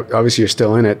 because you're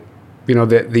still in it,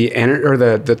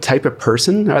 the type of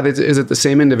person, is it the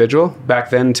same individual back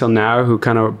then till now who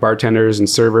kind of bartenders and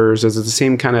servers? Is it the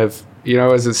same kind of,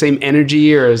 is it the same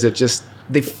energy, or is it just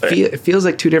it feels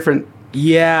like two different?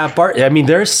 Yeah,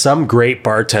 there's some great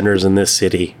bartenders in this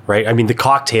city, right? I mean, the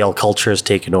cocktail culture has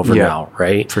taken over now,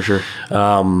 right? For sure.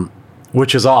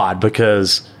 Which is odd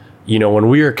because, when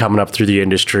we were coming up through the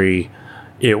industry,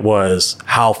 it was,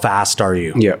 how fast are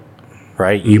you? Yeah.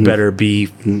 Right? You better be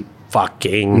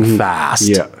fucking fast.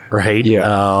 Yeah. Right?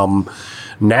 Yeah.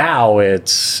 Now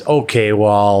it's, okay,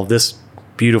 well, this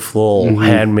beautiful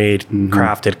handmade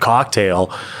crafted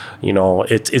cocktail,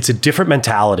 it's a different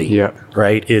mentality. Yeah.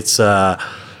 Right? It's,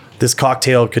 this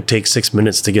cocktail could take 6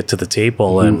 minutes to get to the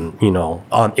table, and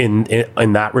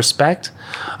in that respect.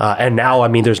 And now,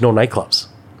 there's no nightclubs,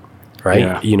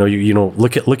 right? Yeah.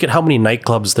 Look at how many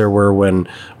nightclubs there were when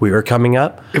we were coming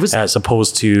up, as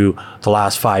opposed to the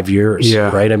last 5 years.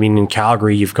 Yeah. Right. In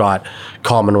Calgary, you've got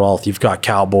Commonwealth, you've got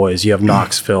Cowboys, you have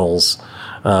Knoxville's.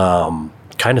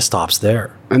 Kind of stops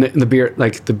there. And the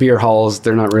beer halls,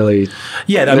 they're not really.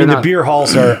 Yeah, the beer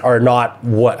halls are not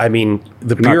what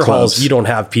the beer halls. You don't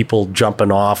have people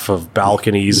jumping off of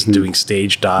balconies, doing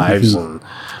stage dives, and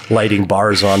lighting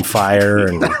bars on fire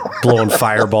and blowing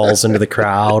fireballs into the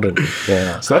crowd. And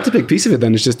so that's a big piece of it.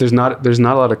 Then it's just there's not a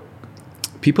lot of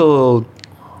people.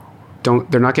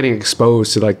 They're not getting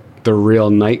exposed to like the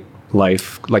real night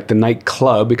life, like the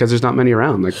nightclub, because there's not many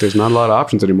around. Like there's not a lot of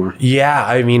options anymore.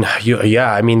 Yeah, and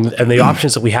the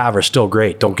options that we have are still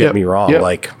great. Don't get me wrong. Yep.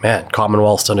 Like, man,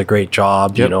 Commonwealth's done a great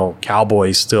job. Yep.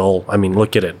 Cowboys still.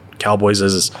 Look at it. Cowboys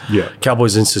is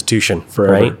Cowboys institution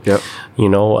forever. Right. Yep.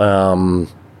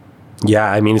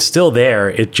 It's still there.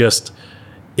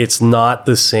 It's not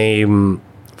the same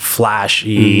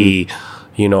flashy.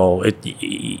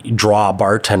 Draw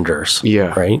bartenders.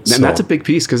 Yeah. Right. And that's a big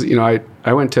piece because,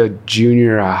 I went to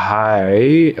junior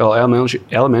high,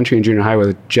 elementary and junior high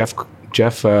with Jeff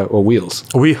Wheels.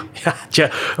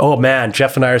 Jeff. Oh man,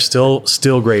 Jeff and I are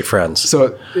still great friends.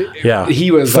 So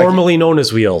he was formerly known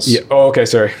as Wheels. Yeah. Oh, okay.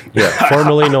 Sorry. Yeah.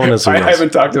 Formerly known as Wheels. I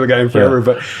haven't talked to the guy in forever,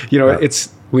 but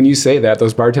it's when you say that,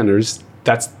 those bartenders,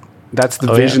 that's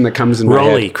the vision that comes in my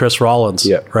head. Chris Rollins,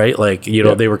 right? Like,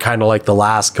 they were kind of like the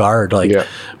last guard,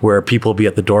 where people be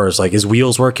at the doors, like, is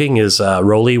Wheels working? Is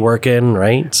Rolly working,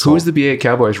 right? So, who's the BA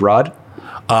Cowboys? Rod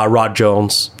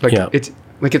Jones. It's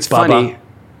Bubba. funny.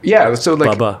 Yeah, so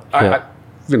like, Bubba.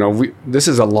 This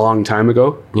is a long time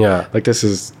ago. Yeah. Like this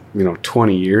is,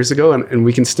 20 years ago, and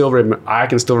we can still I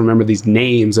can still remember these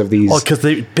names of these. Well, because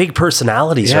they're big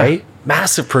personalities, right?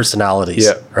 Massive personalities,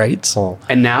 right? So,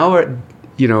 and now,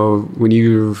 when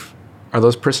Are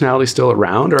those personalities still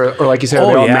around, or like you said,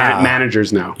 are they all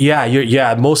managers now?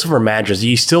 Yeah, most of our managers.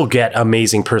 You still get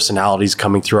amazing personalities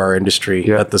coming through our industry.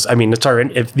 Yeah.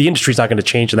 If the industry's not going to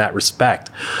change in that respect,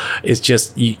 it's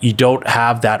just you don't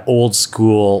have that old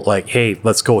school like, hey,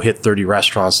 let's go hit 30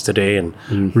 restaurants today and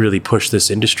really push this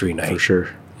industry night. For sure.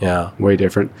 Yeah, way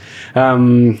different.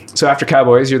 So after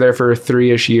Cowboys, you're there for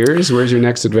 3-ish years. Where's your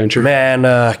next adventure?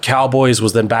 Man, Cowboys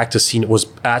was then back to Senior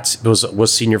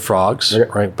Frogs,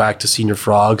 right? Back to Senior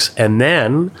Frogs, and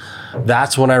then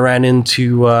that's when I ran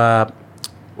into. I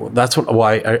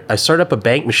started up a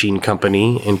bank machine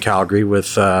company in Calgary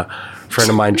with a friend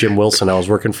of mine, Jim Wilson. I was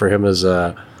working for him as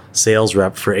a sales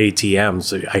rep for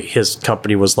ATMs. His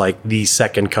company was like the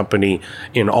second company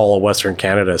in all of Western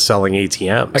Canada selling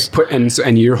ATMs.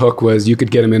 And your hook was you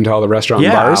could get him into all the restaurant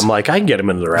bars? I'm like, I can get him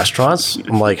into the restaurants.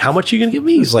 I'm like, how much are you going to give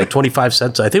me? He's like 25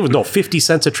 cents. I think it was 50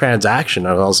 cents a transaction.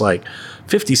 And I was like,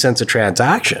 50 cents a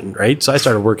transaction, right? So I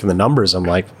started working the numbers. I'm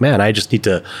like, man, I just need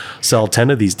to sell 10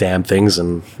 of these damn things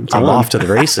and I'm off to the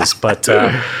races. But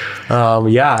I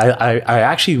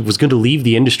actually was going to leave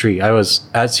the industry. I was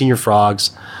at Senior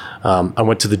Frogs. I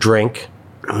went to the drink.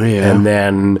 Oh, yeah. And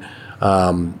then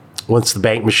once the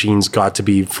bank machines got to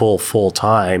be full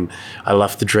time, I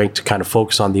left the drink to kind of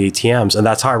focus on the ATMs. And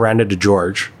that's how I ran into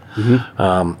George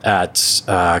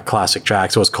at Classic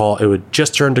Jack's. It would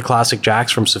just turn to Classic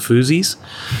Jack's from Safuzi's.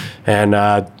 And,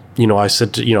 I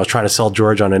said, trying to sell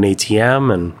George on an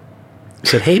ATM and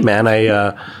said, hey, man,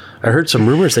 I heard some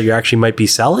rumors that you actually might be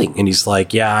selling. And he's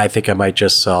like, yeah, I think I might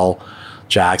just sell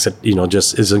Jack's. It,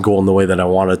 just isn't going the way that I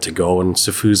want it to go. And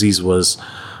Safuzi's was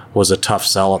a tough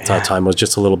sell at that time. It was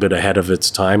just a little bit ahead of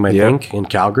its time, I think, in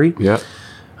Calgary. Yeah.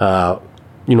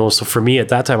 So for me at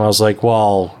that time, I was like,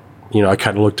 well, I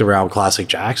kind of looked around Classic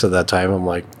Jack's at that time. I'm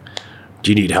like,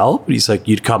 do you need help? And he's like,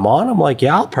 you'd come on? I'm like,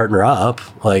 yeah, I'll partner up,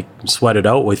 like sweat it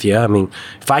out with you. I mean,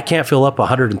 if I can't fill up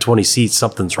 120 seats,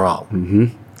 something's wrong.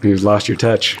 Mm-hmm. You've lost your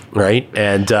touch. Right.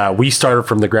 And we started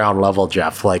from the ground level,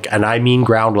 Jeff, and I mean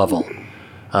ground level.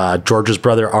 George's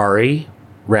brother, Ari,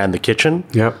 ran the kitchen.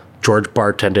 Yep. George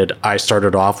bartended. I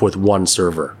started off with one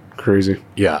server. Crazy.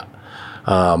 Yeah.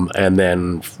 And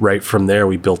then right from there,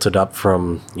 we built it up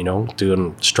from,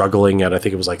 struggling at, I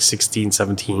think it was like 16,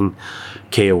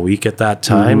 17K a week at that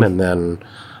time. Mm-hmm. And then,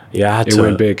 it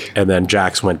went big. And then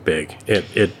Jack's went big.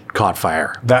 It caught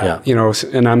fire.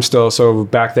 And I'm still, so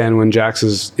back then when Jack's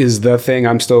is the thing,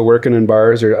 I'm still working in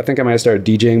bars, or I think I might have started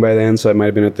DJing by then. So I might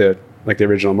have been at the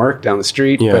original Merc down the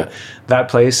street. Yeah. But that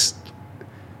place,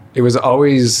 it was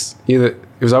always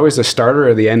the starter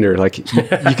or the ender. Like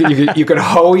you could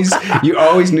always, you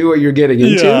always knew what you're getting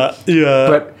into.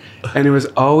 Yeah. And it was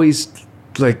always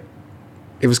like,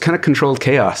 it was kind of controlled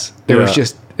chaos.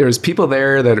 There was people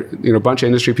there that, a bunch of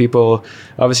industry people.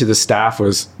 Obviously the staff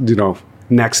was,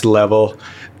 next level.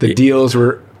 The deals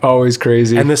were always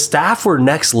crazy. And the staff were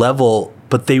next level,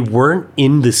 but they weren't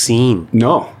in the scene.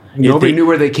 No. Nobody knew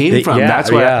where they came from.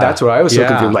 That's what I was so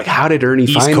confused. Like, how did Ernie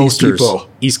find these people?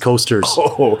 East Coasters.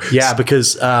 Oh, yeah,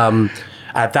 because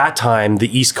at that time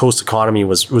the East Coast economy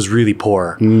was really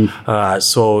poor.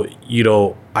 So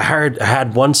I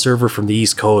had one server from the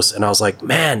East Coast, and I was like,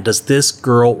 man, does this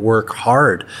girl work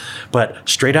hard? But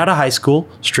straight out of high school,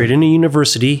 straight into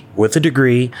university with a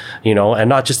degree, and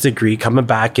not just a degree, coming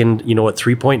back in, at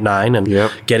 3.9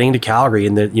 and getting to Calgary,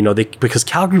 and then, because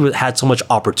Calgary had so much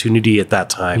opportunity at that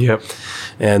time. Yep.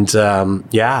 And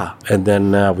and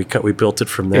then we built it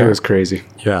from there. It was crazy.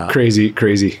 Yeah. Crazy.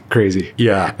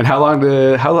 Yeah. And how long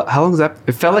was that?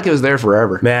 It felt like it was there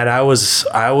forever. Man, I was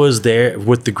there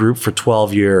with the group for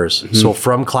 12 years. Mm-hmm. So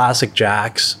from Classic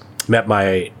Jack's, met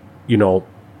my,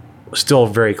 still a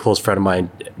very close friend of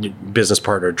mine, business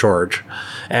partner, George,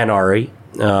 and Ari.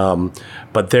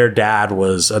 But their dad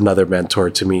was another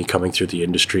mentor to me coming through the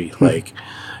industry. Like,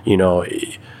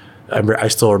 I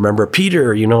still remember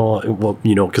Peter,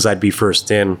 because I'd be first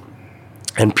in.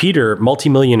 And Peter,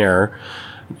 multimillionaire,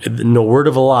 no word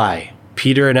of a lie.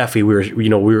 Peter and Effie,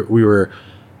 we were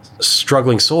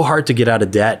struggling so hard to get out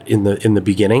of debt in the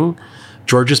beginning.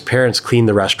 George's parents cleaned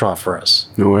the restaurant for us.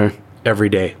 No way. Every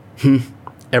day.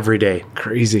 Every day.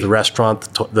 Crazy. The restaurant,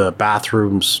 the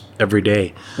bathrooms, every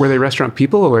day. Were they restaurant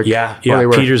people? Or yeah.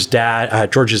 Peter's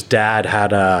dad, George's dad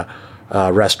had a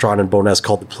restaurant in Bowness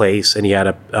called The Place, and he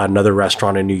had another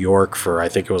restaurant in New York for, I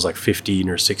think it was like 15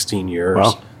 or 16 years.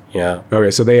 Wow. Yeah.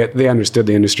 Okay, so they understood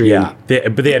the industry. Yeah,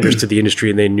 but they understood the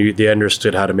industry, and they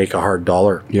understood how to make a hard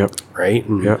dollar. Yep. Right.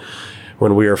 And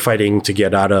when we were fighting to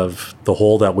get out of the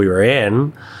hole that we were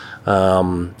in,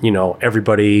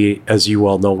 everybody, as you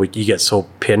well know, you get so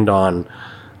pinned on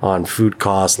food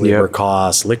costs, labor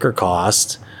costs, liquor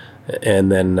costs,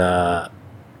 and then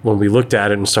when we looked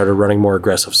at it and started running more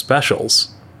aggressive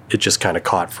specials, it just kind of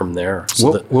caught from there.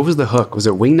 So what was the hook? Was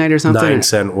it wing night or something?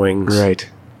 9-cent wings. Right.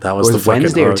 That was the fucking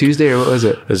Wednesday hook. or Tuesday, or what was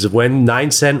it? It was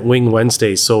 9-cent wing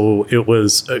Wednesday. So it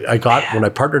was, when I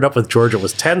partnered up with George, it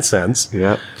was 10 cents.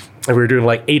 Yeah. And we were doing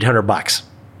like $800,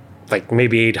 like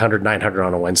maybe 800, 900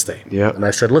 on a Wednesday. Yeah. And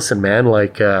I said, listen, man,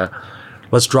 like,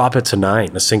 let's drop it to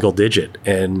 9, a single digit.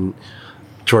 And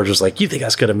George was like, you think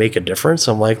that's going to make a difference?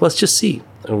 I'm like, let's just see.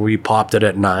 And we popped it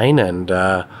at 9,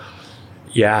 and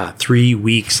 3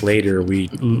 weeks later, we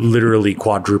literally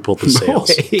quadrupled the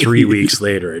sales. 3 weeks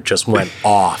later, it just went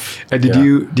off. Did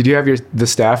you have the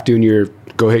staff doing your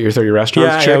go hit your 30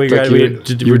 restaurants? Yeah, we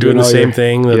were doing the same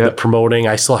thing, the promoting.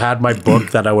 I still had my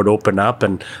book that I would open up,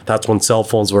 and that's when cell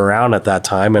phones were around at that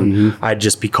time. And I'd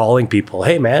just be calling people,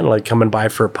 hey man, like come and buy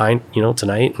for a pint,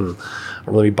 tonight, and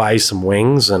let me buy you some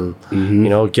wings, and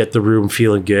get the room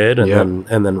feeling good,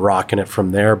 and then rocking it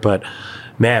from there. But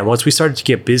man, once we started to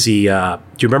get busy, do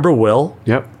you remember Will?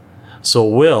 Yep. So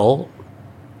Will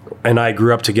and I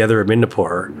grew up together at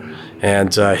Mindapore,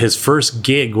 and his first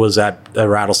gig was at a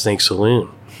Rattlesnake Saloon.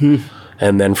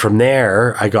 And then from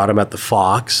there, I got him at the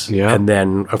Fox. Yep. And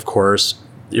then, of course,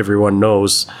 everyone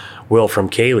knows Will from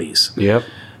Kaylee's. Yep.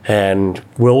 And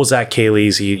Will was at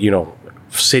Kaylee's. He,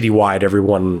 citywide,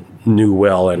 everyone knew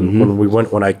Will. And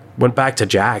when I went back to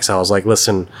Jack's, I was like,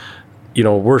 listen,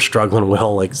 we're struggling,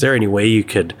 Will. Like, is there any way you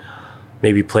could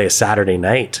maybe play a Saturday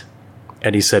night?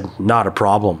 And he said, not a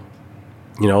problem.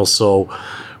 So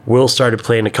Will started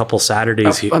playing a couple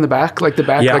Saturdays. Up on the back, like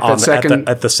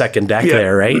at the second deck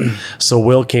there, right? So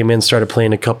Will came in, started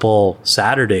playing a couple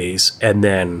Saturdays, and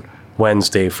then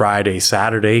Wednesday, Friday,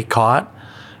 Saturday caught.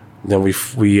 Then we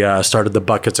started the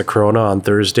Buckets of Corona on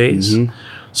Thursdays.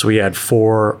 So we had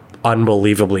 4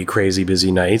 unbelievably crazy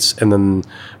busy nights, and then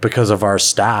because of our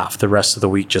staff, the rest of the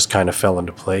week just kind of fell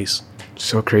into place.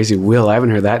 So crazy. Will, I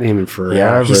haven't heard that name in forever.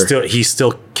 Yeah, he's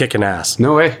still kicking ass.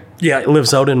 No way. Yeah, he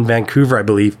lives out in Vancouver, I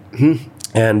believe.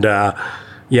 And the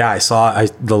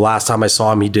last time I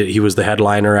saw him, he was the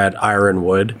headliner at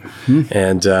Ironwood,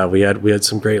 and we had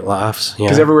some great laughs.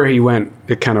 Because everywhere he went,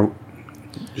 it kind of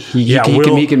he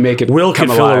can make it. Will could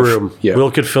come fill alive. a room. Yeah.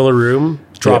 Will could fill a room.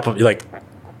 Like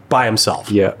by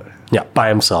himself. Yeah. Yeah, by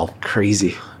himself.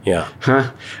 Crazy. Yeah.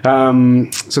 Huh.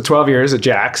 So 12 years at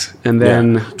Jack's, and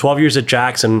then 12 years at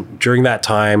Jack's, and during that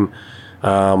time,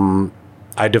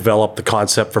 I developed the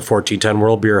concept for 1410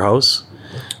 World Beer House,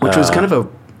 which was kind of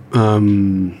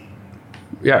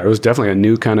it was definitely a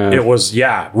new kind of. It was,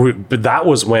 but that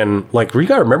was when, like, we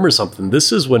gotta remember something.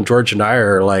 This is when George and I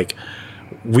are like,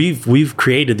 we've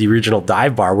created the original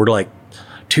dive bar. We're like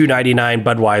 $2.99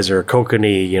 Budweiser,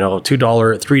 Kokanee, $2,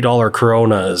 $3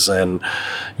 Coronas, and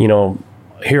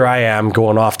here I am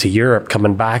going off to Europe,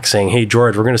 coming back saying, hey,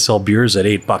 George, we're going to sell beers at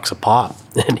 $8 a pop.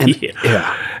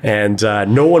 And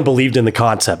no one believed in the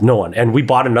concept. No one. And we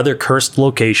bought another cursed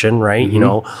location, right?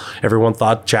 Everyone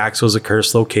thought Jack's was a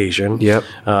cursed location. Yep.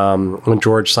 When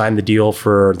George signed the deal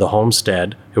for the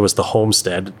Homestead, it was the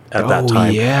Homestead at that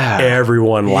time. Yeah.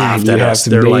 Everyone laughed at us.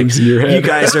 They're like, you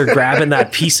guys are grabbing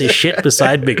that piece of shit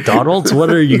beside McDonald's? What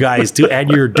are you guys doing? And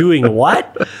you're doing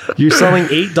what? You're selling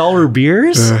 $8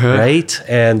 beers? Right?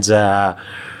 And,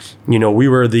 we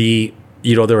were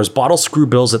there was Bottle Screw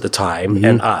Bills at the time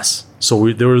and us.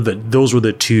 So those were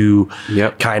the two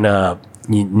kind of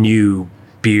new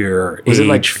beer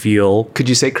feel. Could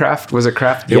you say craft? Was it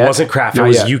craft? It wasn't craft. It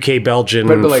was UK Belgian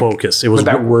focus. It was,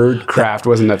 but that word craft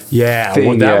wasn't a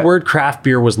thing. That word craft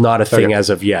beer was not a thing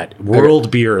as of yet. World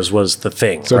beers was the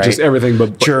thing. So just everything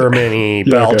but Germany,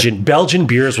 Belgian. Belgian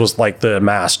beers was like the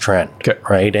mass trend.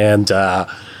 Right. And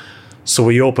so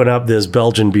we opened up this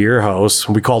Belgian beer house.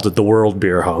 We called it the World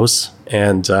Beer House.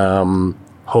 And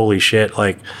holy shit,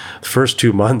 like the first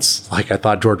 2 months, like I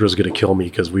thought George was going to kill me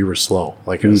because we were slow.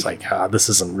 Like it was like, this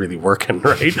isn't really working,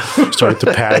 right? Started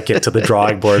to panic, get to the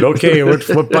drawing board. Okay,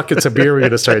 what buckets of beer are we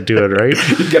going to start doing, right?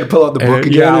 You got to pull out the book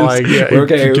again.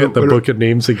 Get the book of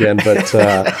names again. But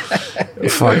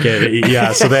fuck it.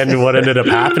 Yeah, so then what ended up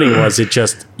happening was it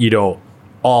just,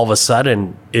 all of a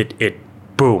sudden, it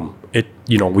boom.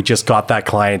 We just got that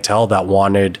clientele that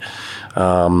wanted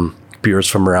beers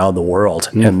from around the world,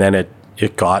 and then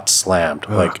it got slammed.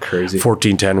 Like crazy.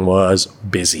 1410 was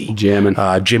busy jamming.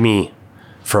 Jimmy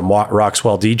from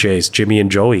Roxwell DJs, Jimmy and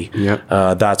Joey.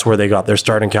 That's where they got their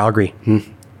start in Calgary.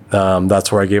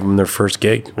 That's where I gave them their first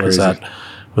gig. Was that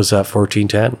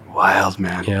 1410? Wild,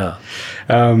 man. Yeah.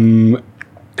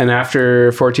 And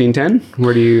after 1410,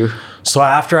 where do you? So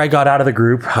after I got out of the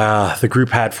group had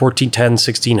 1410,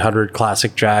 1600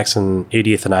 Classic Jacks, and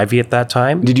 80th and Ivy at that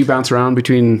time. Did you bounce around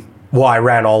between Well, I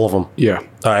ran all of them. Yeah.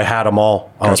 I had them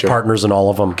all. I was partners in all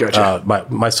of them. Gotcha.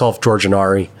 Myself, George and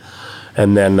Ari,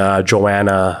 and then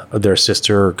Joanna, their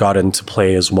sister, got into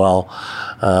play as well.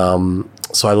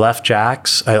 So I left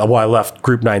Jack's. I left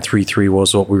Group 933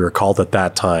 was what we were called at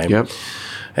that time. Yep.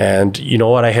 And you know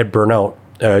what? I had burnout.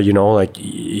 Like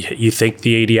you think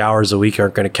the 80 hours a week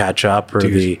aren't going to catch up, or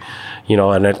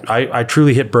I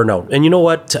truly hit burnout. And you know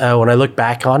what? When I look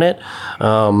back on it,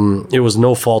 it was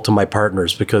no fault of my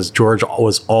partners, because George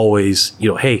was always,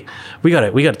 hey, we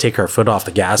got to take our foot off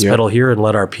the gas pedal here and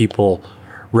let our people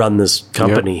run this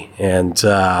company. And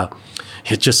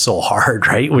it's just so hard,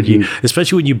 right? When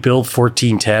especially when you build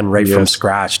 1410 from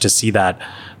scratch, to see that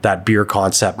beer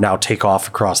concept now take off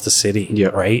across the city,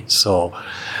 right? So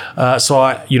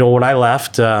I, when I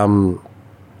left,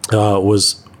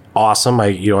 was awesome.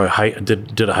 I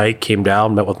did a hike, came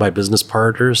down, met with my business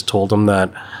partners, told them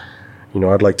that,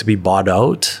 I'd like to be bought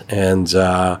out, and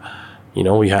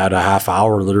we had a half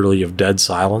hour literally of dead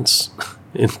silence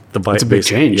in the bike. That's a big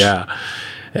change. Yeah.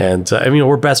 And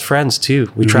we're best friends too.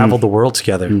 We traveled the world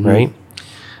together, right?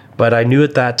 But I knew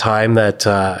at that time that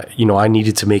I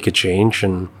needed to make a change.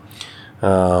 And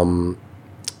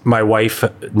my wife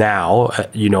now,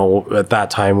 at that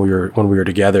time when we were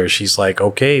together, she's like,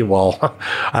 okay, well,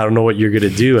 I don't know what you're gonna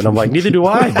do, and I'm like, neither do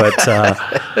I. But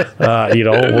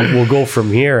we'll go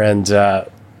from here. And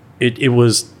it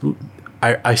was,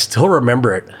 I still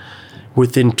remember it.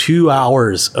 Within 2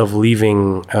 hours of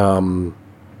leaving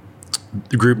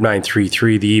the Group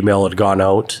 933, the email had gone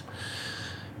out,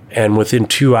 and within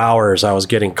 2 hours I was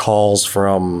getting calls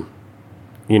from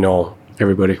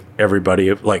everybody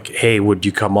like, hey, would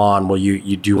you come on? Well,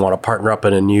 you do want to partner up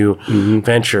in a new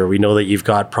venture. We know that you've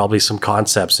got probably some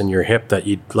concepts in your hip that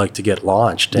you'd like to get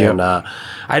launched. And I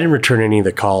didn't return any of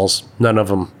the calls, none of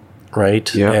them,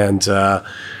 right? And I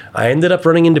ended up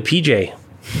running into PJ,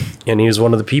 and he was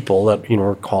one of the people that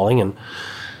were calling, and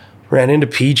ran into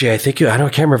PJ. I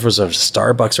can't remember if it was a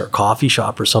Starbucks or a coffee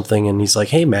shop or something. And he's like,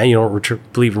 hey man, you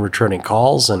don't believe in returning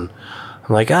calls? And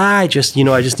I'm like, I just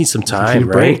need some time,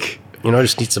 right? Break. I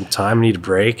just need some time. I need a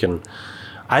break. And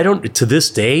I don't, to this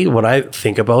day, when I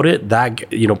think about it, that,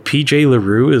 PJ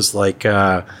LaRue is like,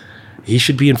 he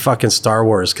should be in fucking Star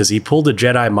Wars, because he pulled a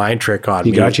Jedi mind trick on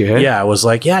me. He got you, hey? Yeah. I was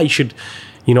like, yeah, you should,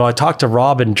 I talked to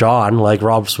Rob and John, like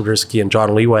Rob Swiderski and John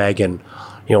Leewag, and,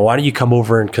 why don't you come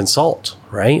over and consult,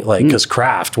 right? Like, because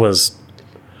Craft was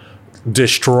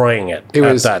destroying it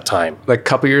at that time. Like a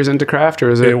couple years into Craft, or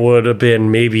is it? It would have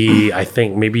been maybe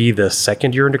the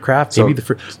second year into Craft, maybe the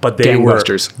first. But they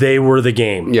were the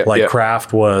game.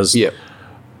 Craft was,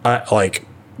 like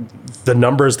the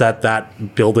numbers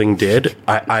that building did.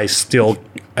 I still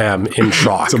am in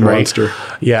shock. It's a monster.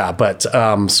 Yeah, but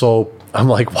so I'm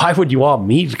like, why would you want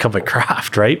me to come at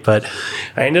Craft, right? But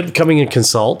I ended up coming and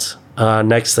consult.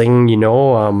 Next thing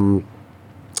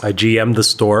I GM'd the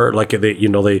store. Like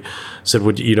they said,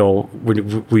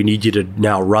 we need you to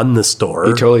now run the store.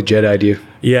 He totally Jedi'd you.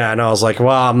 Yeah, and I was like,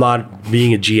 well, I'm not,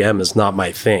 being a GM is not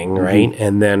my thing, right?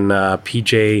 And then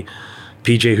PJ,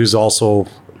 who's also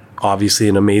obviously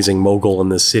an amazing mogul in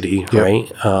this city,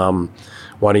 right?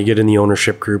 Want to get in the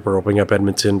ownership group, or opening up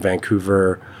Edmonton,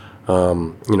 Vancouver.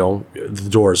 The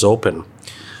door's open,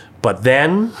 but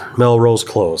then Melrose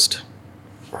closed.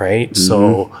 Right.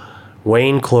 So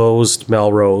Wayne closed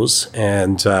Melrose,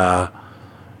 and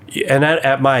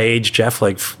at my age, Jeff,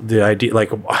 like the idea,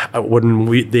 like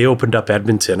when they opened up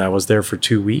Edmonton, I was there for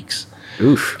 2 weeks.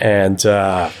 Oof. And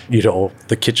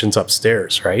the kitchen's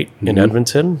upstairs, right, in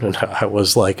Edmonton, and I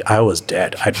was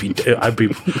dead. I'd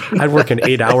work an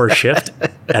 8-hour shift,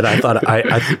 and I thought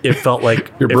it felt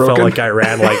like I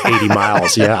ran like 80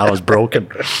 miles. Yeah, I was broken.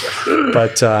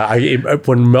 But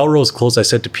when Melrose closed, I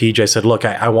said to PJ, I said, look,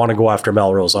 I want to go after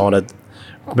Melrose. I want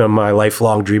to, my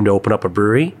lifelong dream to open up a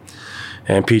brewery.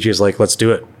 And PJ's like, let's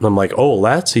do it. And I'm like, oh,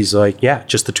 let's? He's like, yeah,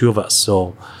 just the two of us.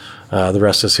 So the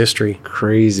rest is history.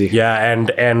 Crazy. Yeah,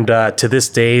 and to this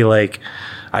day, like,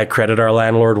 I credit our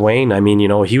landlord Wayne. I mean,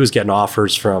 he was getting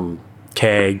offers from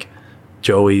Keg,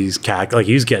 Joey's, CAC. Like,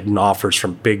 he was getting offers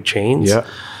from big chains. Yeah.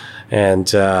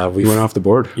 And we went off the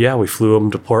board. Yeah, we flew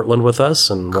him to Portland with us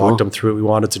and walked him through what we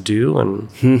wanted to do. And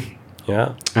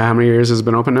yeah. How many years has it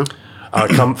been open now?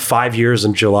 Come 5 years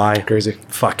in July. Crazy.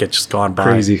 Fuck, it's just gone by.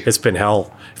 Crazy. It's been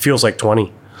hell. It feels like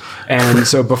 20. And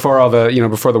so before all the,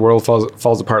 before the world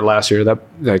falls apart last year, that,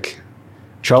 like,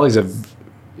 Trolley's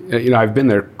I've been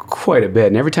there quite a bit,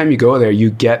 and every time you go there,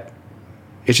 you get,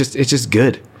 it's just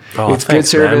good. Oh, it's good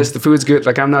service. Man. The food's good.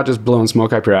 Like, I'm not just blowing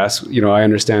smoke up your ass. I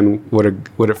understand what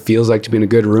it feels like to be in a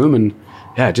good room, and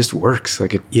yeah, it just works.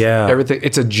 Like, everything.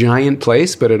 It's a giant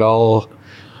place, but it all.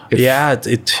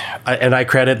 And I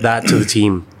credit that to the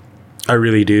team. I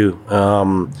really do.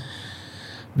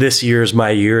 This year's my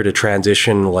year to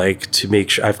transition, like to make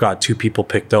sure I've got 2 people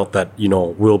picked out that, you know,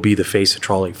 will be the face of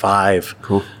Trolley 5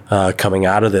 coming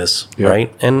out of this.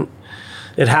 Right. And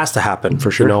it has to happen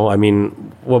for sure. You know, I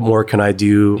mean, what more can I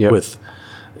do with,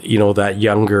 you know, that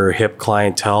younger hip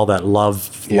clientele that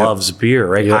loves beer,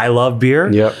 right? I love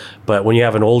beer, but when you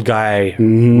have an old guy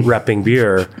repping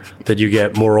beer, that you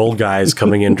get more old guys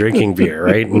coming in drinking beer,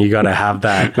 right? And you got to have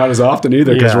that. Not as often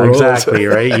either, because we're exactly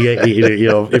old. Right. You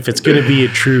know, if it's going to be a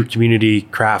true community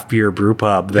craft beer brew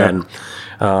pub, then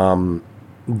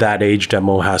that age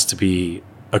demo has to be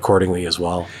accordingly as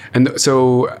well. And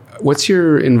so what's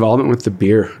your involvement with the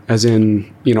beer? As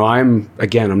in, you know, I'm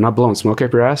not blowing smoke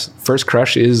up your ass. First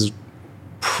Crush is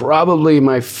probably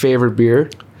my favorite beer.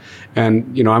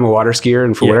 And, you know, I'm a water skier,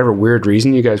 and for whatever weird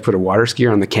reason, you guys put a water skier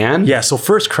on the can. Yeah. So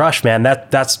First Crush, man,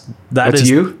 that's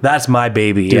you? That's my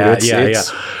baby. Dude, yeah.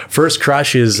 First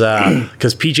Crush is,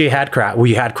 cause PJ had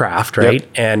craft, right?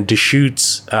 And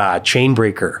Deschutes,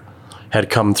 Chainbreaker had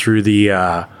come through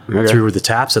through the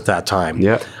taps at that time.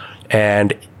 Yeah.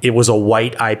 And it was a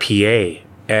white IPA.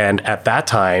 And at that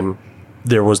time,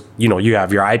 there was, you know, you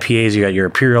have your IPAs, you got your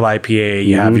Imperial IPA,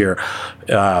 you have your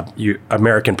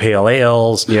American Pale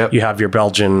Ales, you have your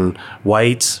Belgian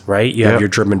Whites, right? You have your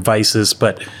German Weisses,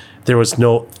 but there was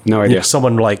no idea.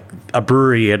 Someone like a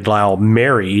brewery had now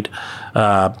married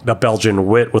a Belgian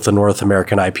wit with a North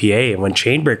American IPA. And when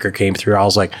Chainbreaker came through, I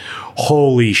was like,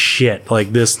 holy shit,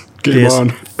 like this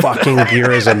fucking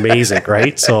beer is amazing,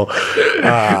 right? So,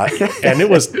 and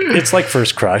it's like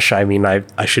First Crush. I mean,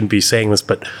 I shouldn't be saying this,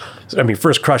 but I mean,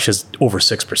 First Crush is over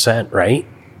 6%, right?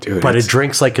 Dude, but it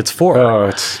drinks like it's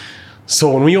 4.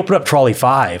 So when we opened up Trolley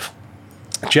 5,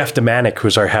 Jeff DeManick,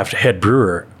 who's our head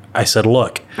brewer, I said,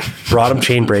 look, brought him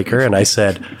Chainbreaker, and I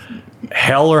said,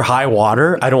 hell or high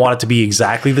water, I don't want it to be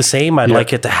exactly the same. I'd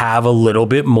like it to have a little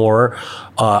bit more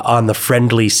on the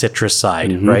friendly citrus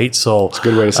side, right? So it's a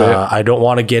good way to say it. I don't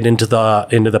want to get into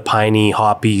the piney,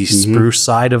 hoppy, spruce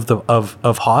side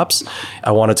of hops.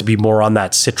 I want it to be more on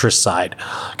that citrus side,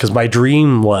 because my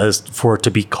dream was for it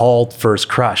to be called First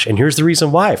Crush. And here's the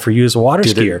reason why, for you as a water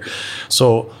skier.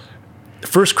 So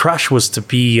First Crush was to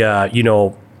be,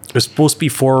 it was supposed to be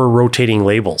 4 rotating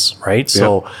labels, right?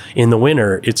 So in the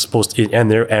winter, it's supposed to,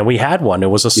 and we had one. It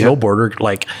was a snowboarder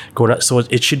like going up. So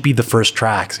it should be the first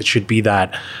tracks. It should be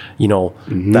that,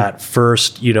 that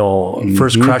first,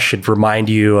 First Crush should remind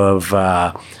you of,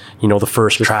 the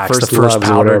first tracks, the first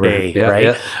powder day,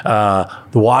 right?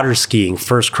 The water skiing,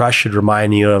 First Crush should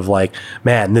remind you of like,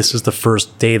 man, this is the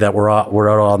first day that we're out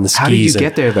on the skis. How did you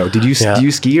get there though? Do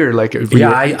you ski or like?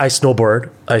 I snowboard.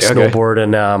 Snowboard,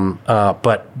 and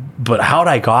but how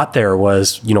I got there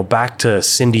was, back to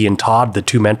Cindy and Todd, the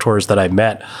 2 mentors that I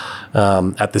met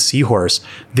at the Seahorse.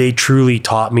 They truly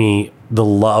taught me the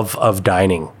love of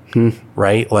dining,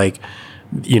 right? Like,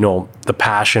 the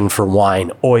passion for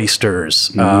wine, oysters,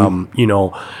 with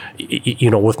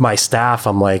my staff,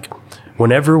 I'm like,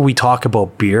 whenever we talk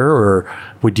about beer or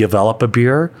we develop a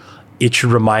beer, it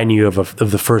should remind you of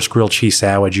the first grilled cheese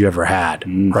sandwich you ever had,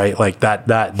 right? Like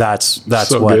that's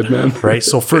so what, good, man. Right?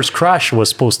 So First Crush was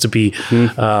supposed to be,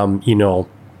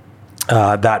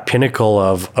 that pinnacle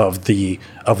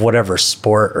of whatever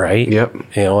sport, right? Yep.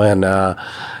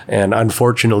 And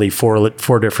unfortunately,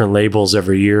 four different labels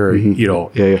every year,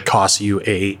 cost you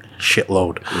a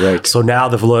shitload. Right. So now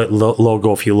the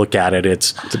logo, if you look at it,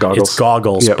 it's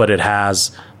goggles, but it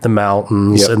has the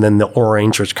mountains and then the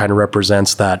orange, which kind of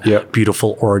represents that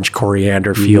beautiful orange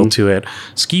coriander feel to it.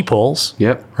 Ski poles.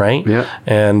 Right.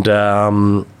 And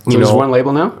so there's one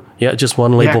label now. Yeah, just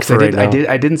one label for right now.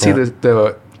 I didn't see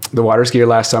the water skier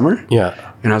last summer. Yeah.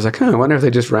 And I was like, I wonder if they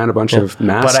just ran a bunch of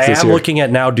masks. But I am looking at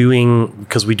now doing,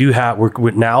 because we do have, we're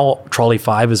now Trolley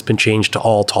 5 has been changed to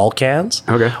all tall cans.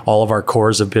 Okay. All of our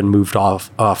cores have been moved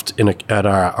off at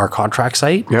our contract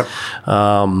site. Yep.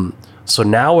 So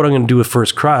now what I'm going to do with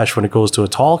First Crush, when it goes to a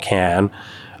tall can,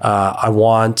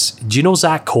 do you know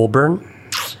Zach Colburn?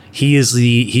 He's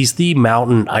the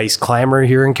mountain ice climber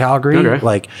here in Calgary. Okay.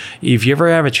 Like, if you ever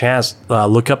have a chance,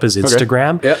 look up his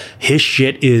Instagram. Okay. Yep. His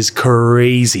shit is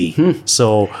crazy.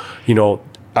 So,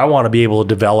 I want to be able to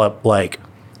develop, like,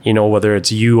 whether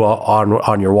it's you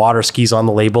on your water skis on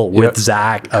the label with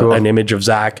Zach, cool. An image of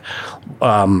Zach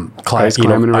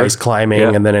ice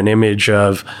climbing, and then an image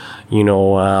of,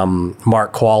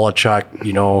 Mark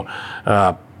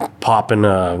Kowalczyk, popping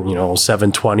a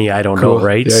 720, I don't know,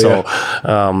 right?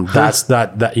 That's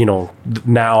that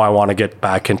now I want to get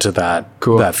back into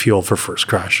that feel for First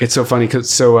Crush. It's so funny because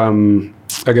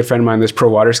a good friend of mine, this pro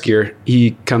water skier,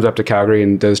 he comes up to Calgary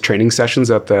and does training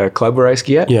sessions at the club where I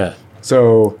ski at. Yeah.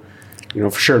 So, you know,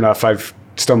 for sure enough, I've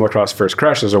stumbled across First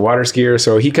Crush. There's a water skier.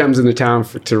 So he comes into town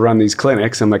to run these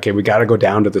clinics. I'm like, hey, we got to go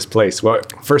down to this place. Well,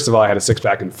 first of all, I had a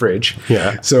 6-pack in the fridge.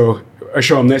 Yeah. So I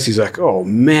show him this. He's like, oh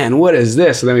man, what is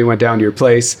this? And then we went down to your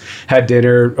place, had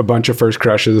dinner, a bunch of First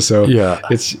Crushes. So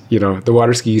it's, you know, the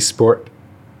water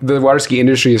ski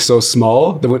industry is so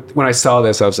small that when I saw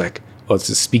this, I was like, oh, it's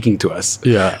just speaking to us.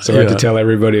 Yeah. So I had to tell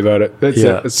everybody about it.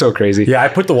 It's so crazy. Yeah. I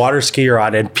put the water skier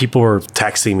on and people were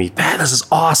texting me, man, this is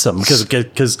awesome.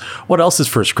 Because what else is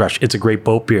First Crush? It's a great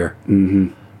boat beer. Mm-hmm.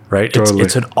 Right? Totally.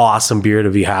 It's an awesome beer to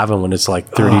be having when it's like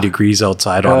 30 degrees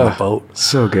outside on the boat.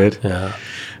 So good. Yeah.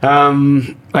 I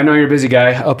know you're a busy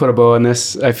guy. I'll put a bow on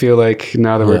this. I feel like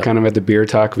now that we're kind of at the beer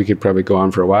talk, we could probably go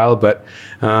on for a while, but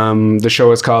the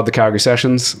show is called the Calgary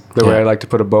Sessions. The way I like to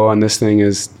put a bow on this thing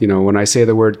is, you know, when I say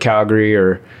the word Calgary,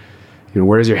 or, you know,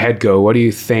 where does your head go? What do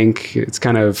you think? It's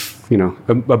kind of, you know,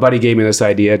 a buddy gave me this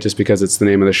idea just because it's the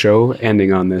name of the show,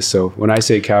 ending on this. So when I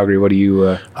say Calgary, what do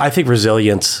you... I think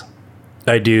resilience.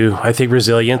 I do. I think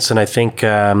resilience, and I think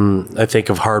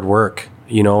of hard work,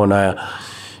 you know,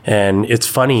 and it's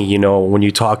funny, you know, when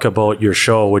you talk about your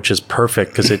show, which is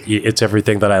perfect because it's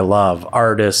everything that I love: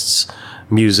 artists,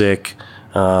 music,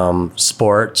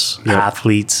 sports,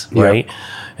 athletes, right?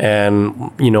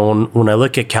 And, you know, when I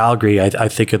look at Calgary, I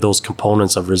think of those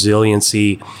components of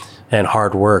resiliency and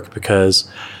hard work, because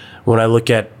when I look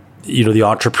at, you know, the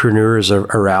entrepreneurs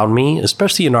around me,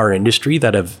 especially in our industry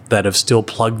that have still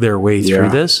plugged their way through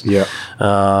this. Yeah.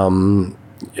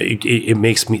 It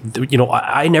makes me, you know,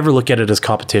 I never look at it as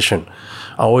competition.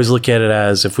 I always look at it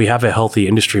as, if we have a healthy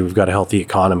industry, we've got a healthy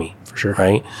economy. For sure.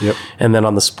 Right. Yep. And then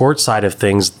on the sports side of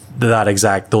things,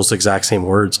 those exact same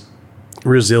words,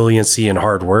 resiliency and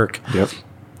hard work. Yep.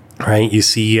 Right. You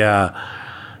see,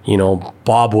 you know,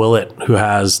 Bob Willett, who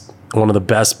has one of the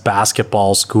best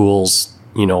basketball schools,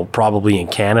 you know, probably in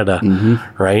Canada,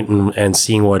 right? And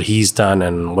seeing what he's done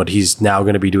and what he's now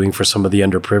going to be doing for some of the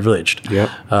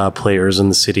underprivileged players in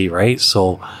the city, right?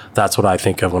 So that's what I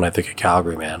think of when I think of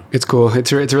Calgary, man. It's cool.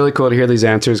 It's really cool to hear these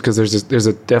answers, because there's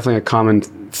definitely a common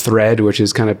thread, which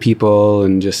is kind of people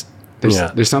and just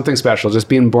there's something special. Just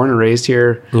being born and raised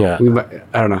here. Yeah.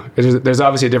 I don't know. There's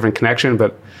obviously a different connection,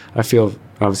 but I feel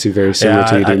obviously very similar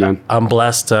to you, dude, man. I'm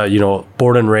blessed. You know,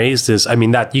 born and raised is, I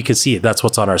mean, that you can see it. That's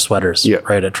what's on our sweaters,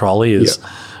 right? At Trolley is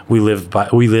we live,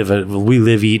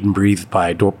 eat and breathe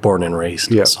by born and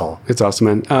raised. Yeah. So it's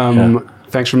awesome, man.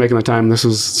 Thanks for making the time. This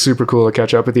was super cool to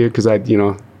catch up with you, because I've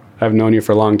known you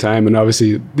for a long time, and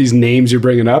obviously these names you're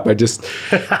bringing up,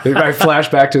 I flash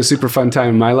back to a super fun time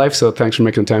in my life. So thanks for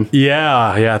making the time.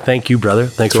 Yeah. Thank you, brother.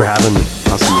 Thanks for having me.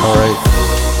 Awesome. All right.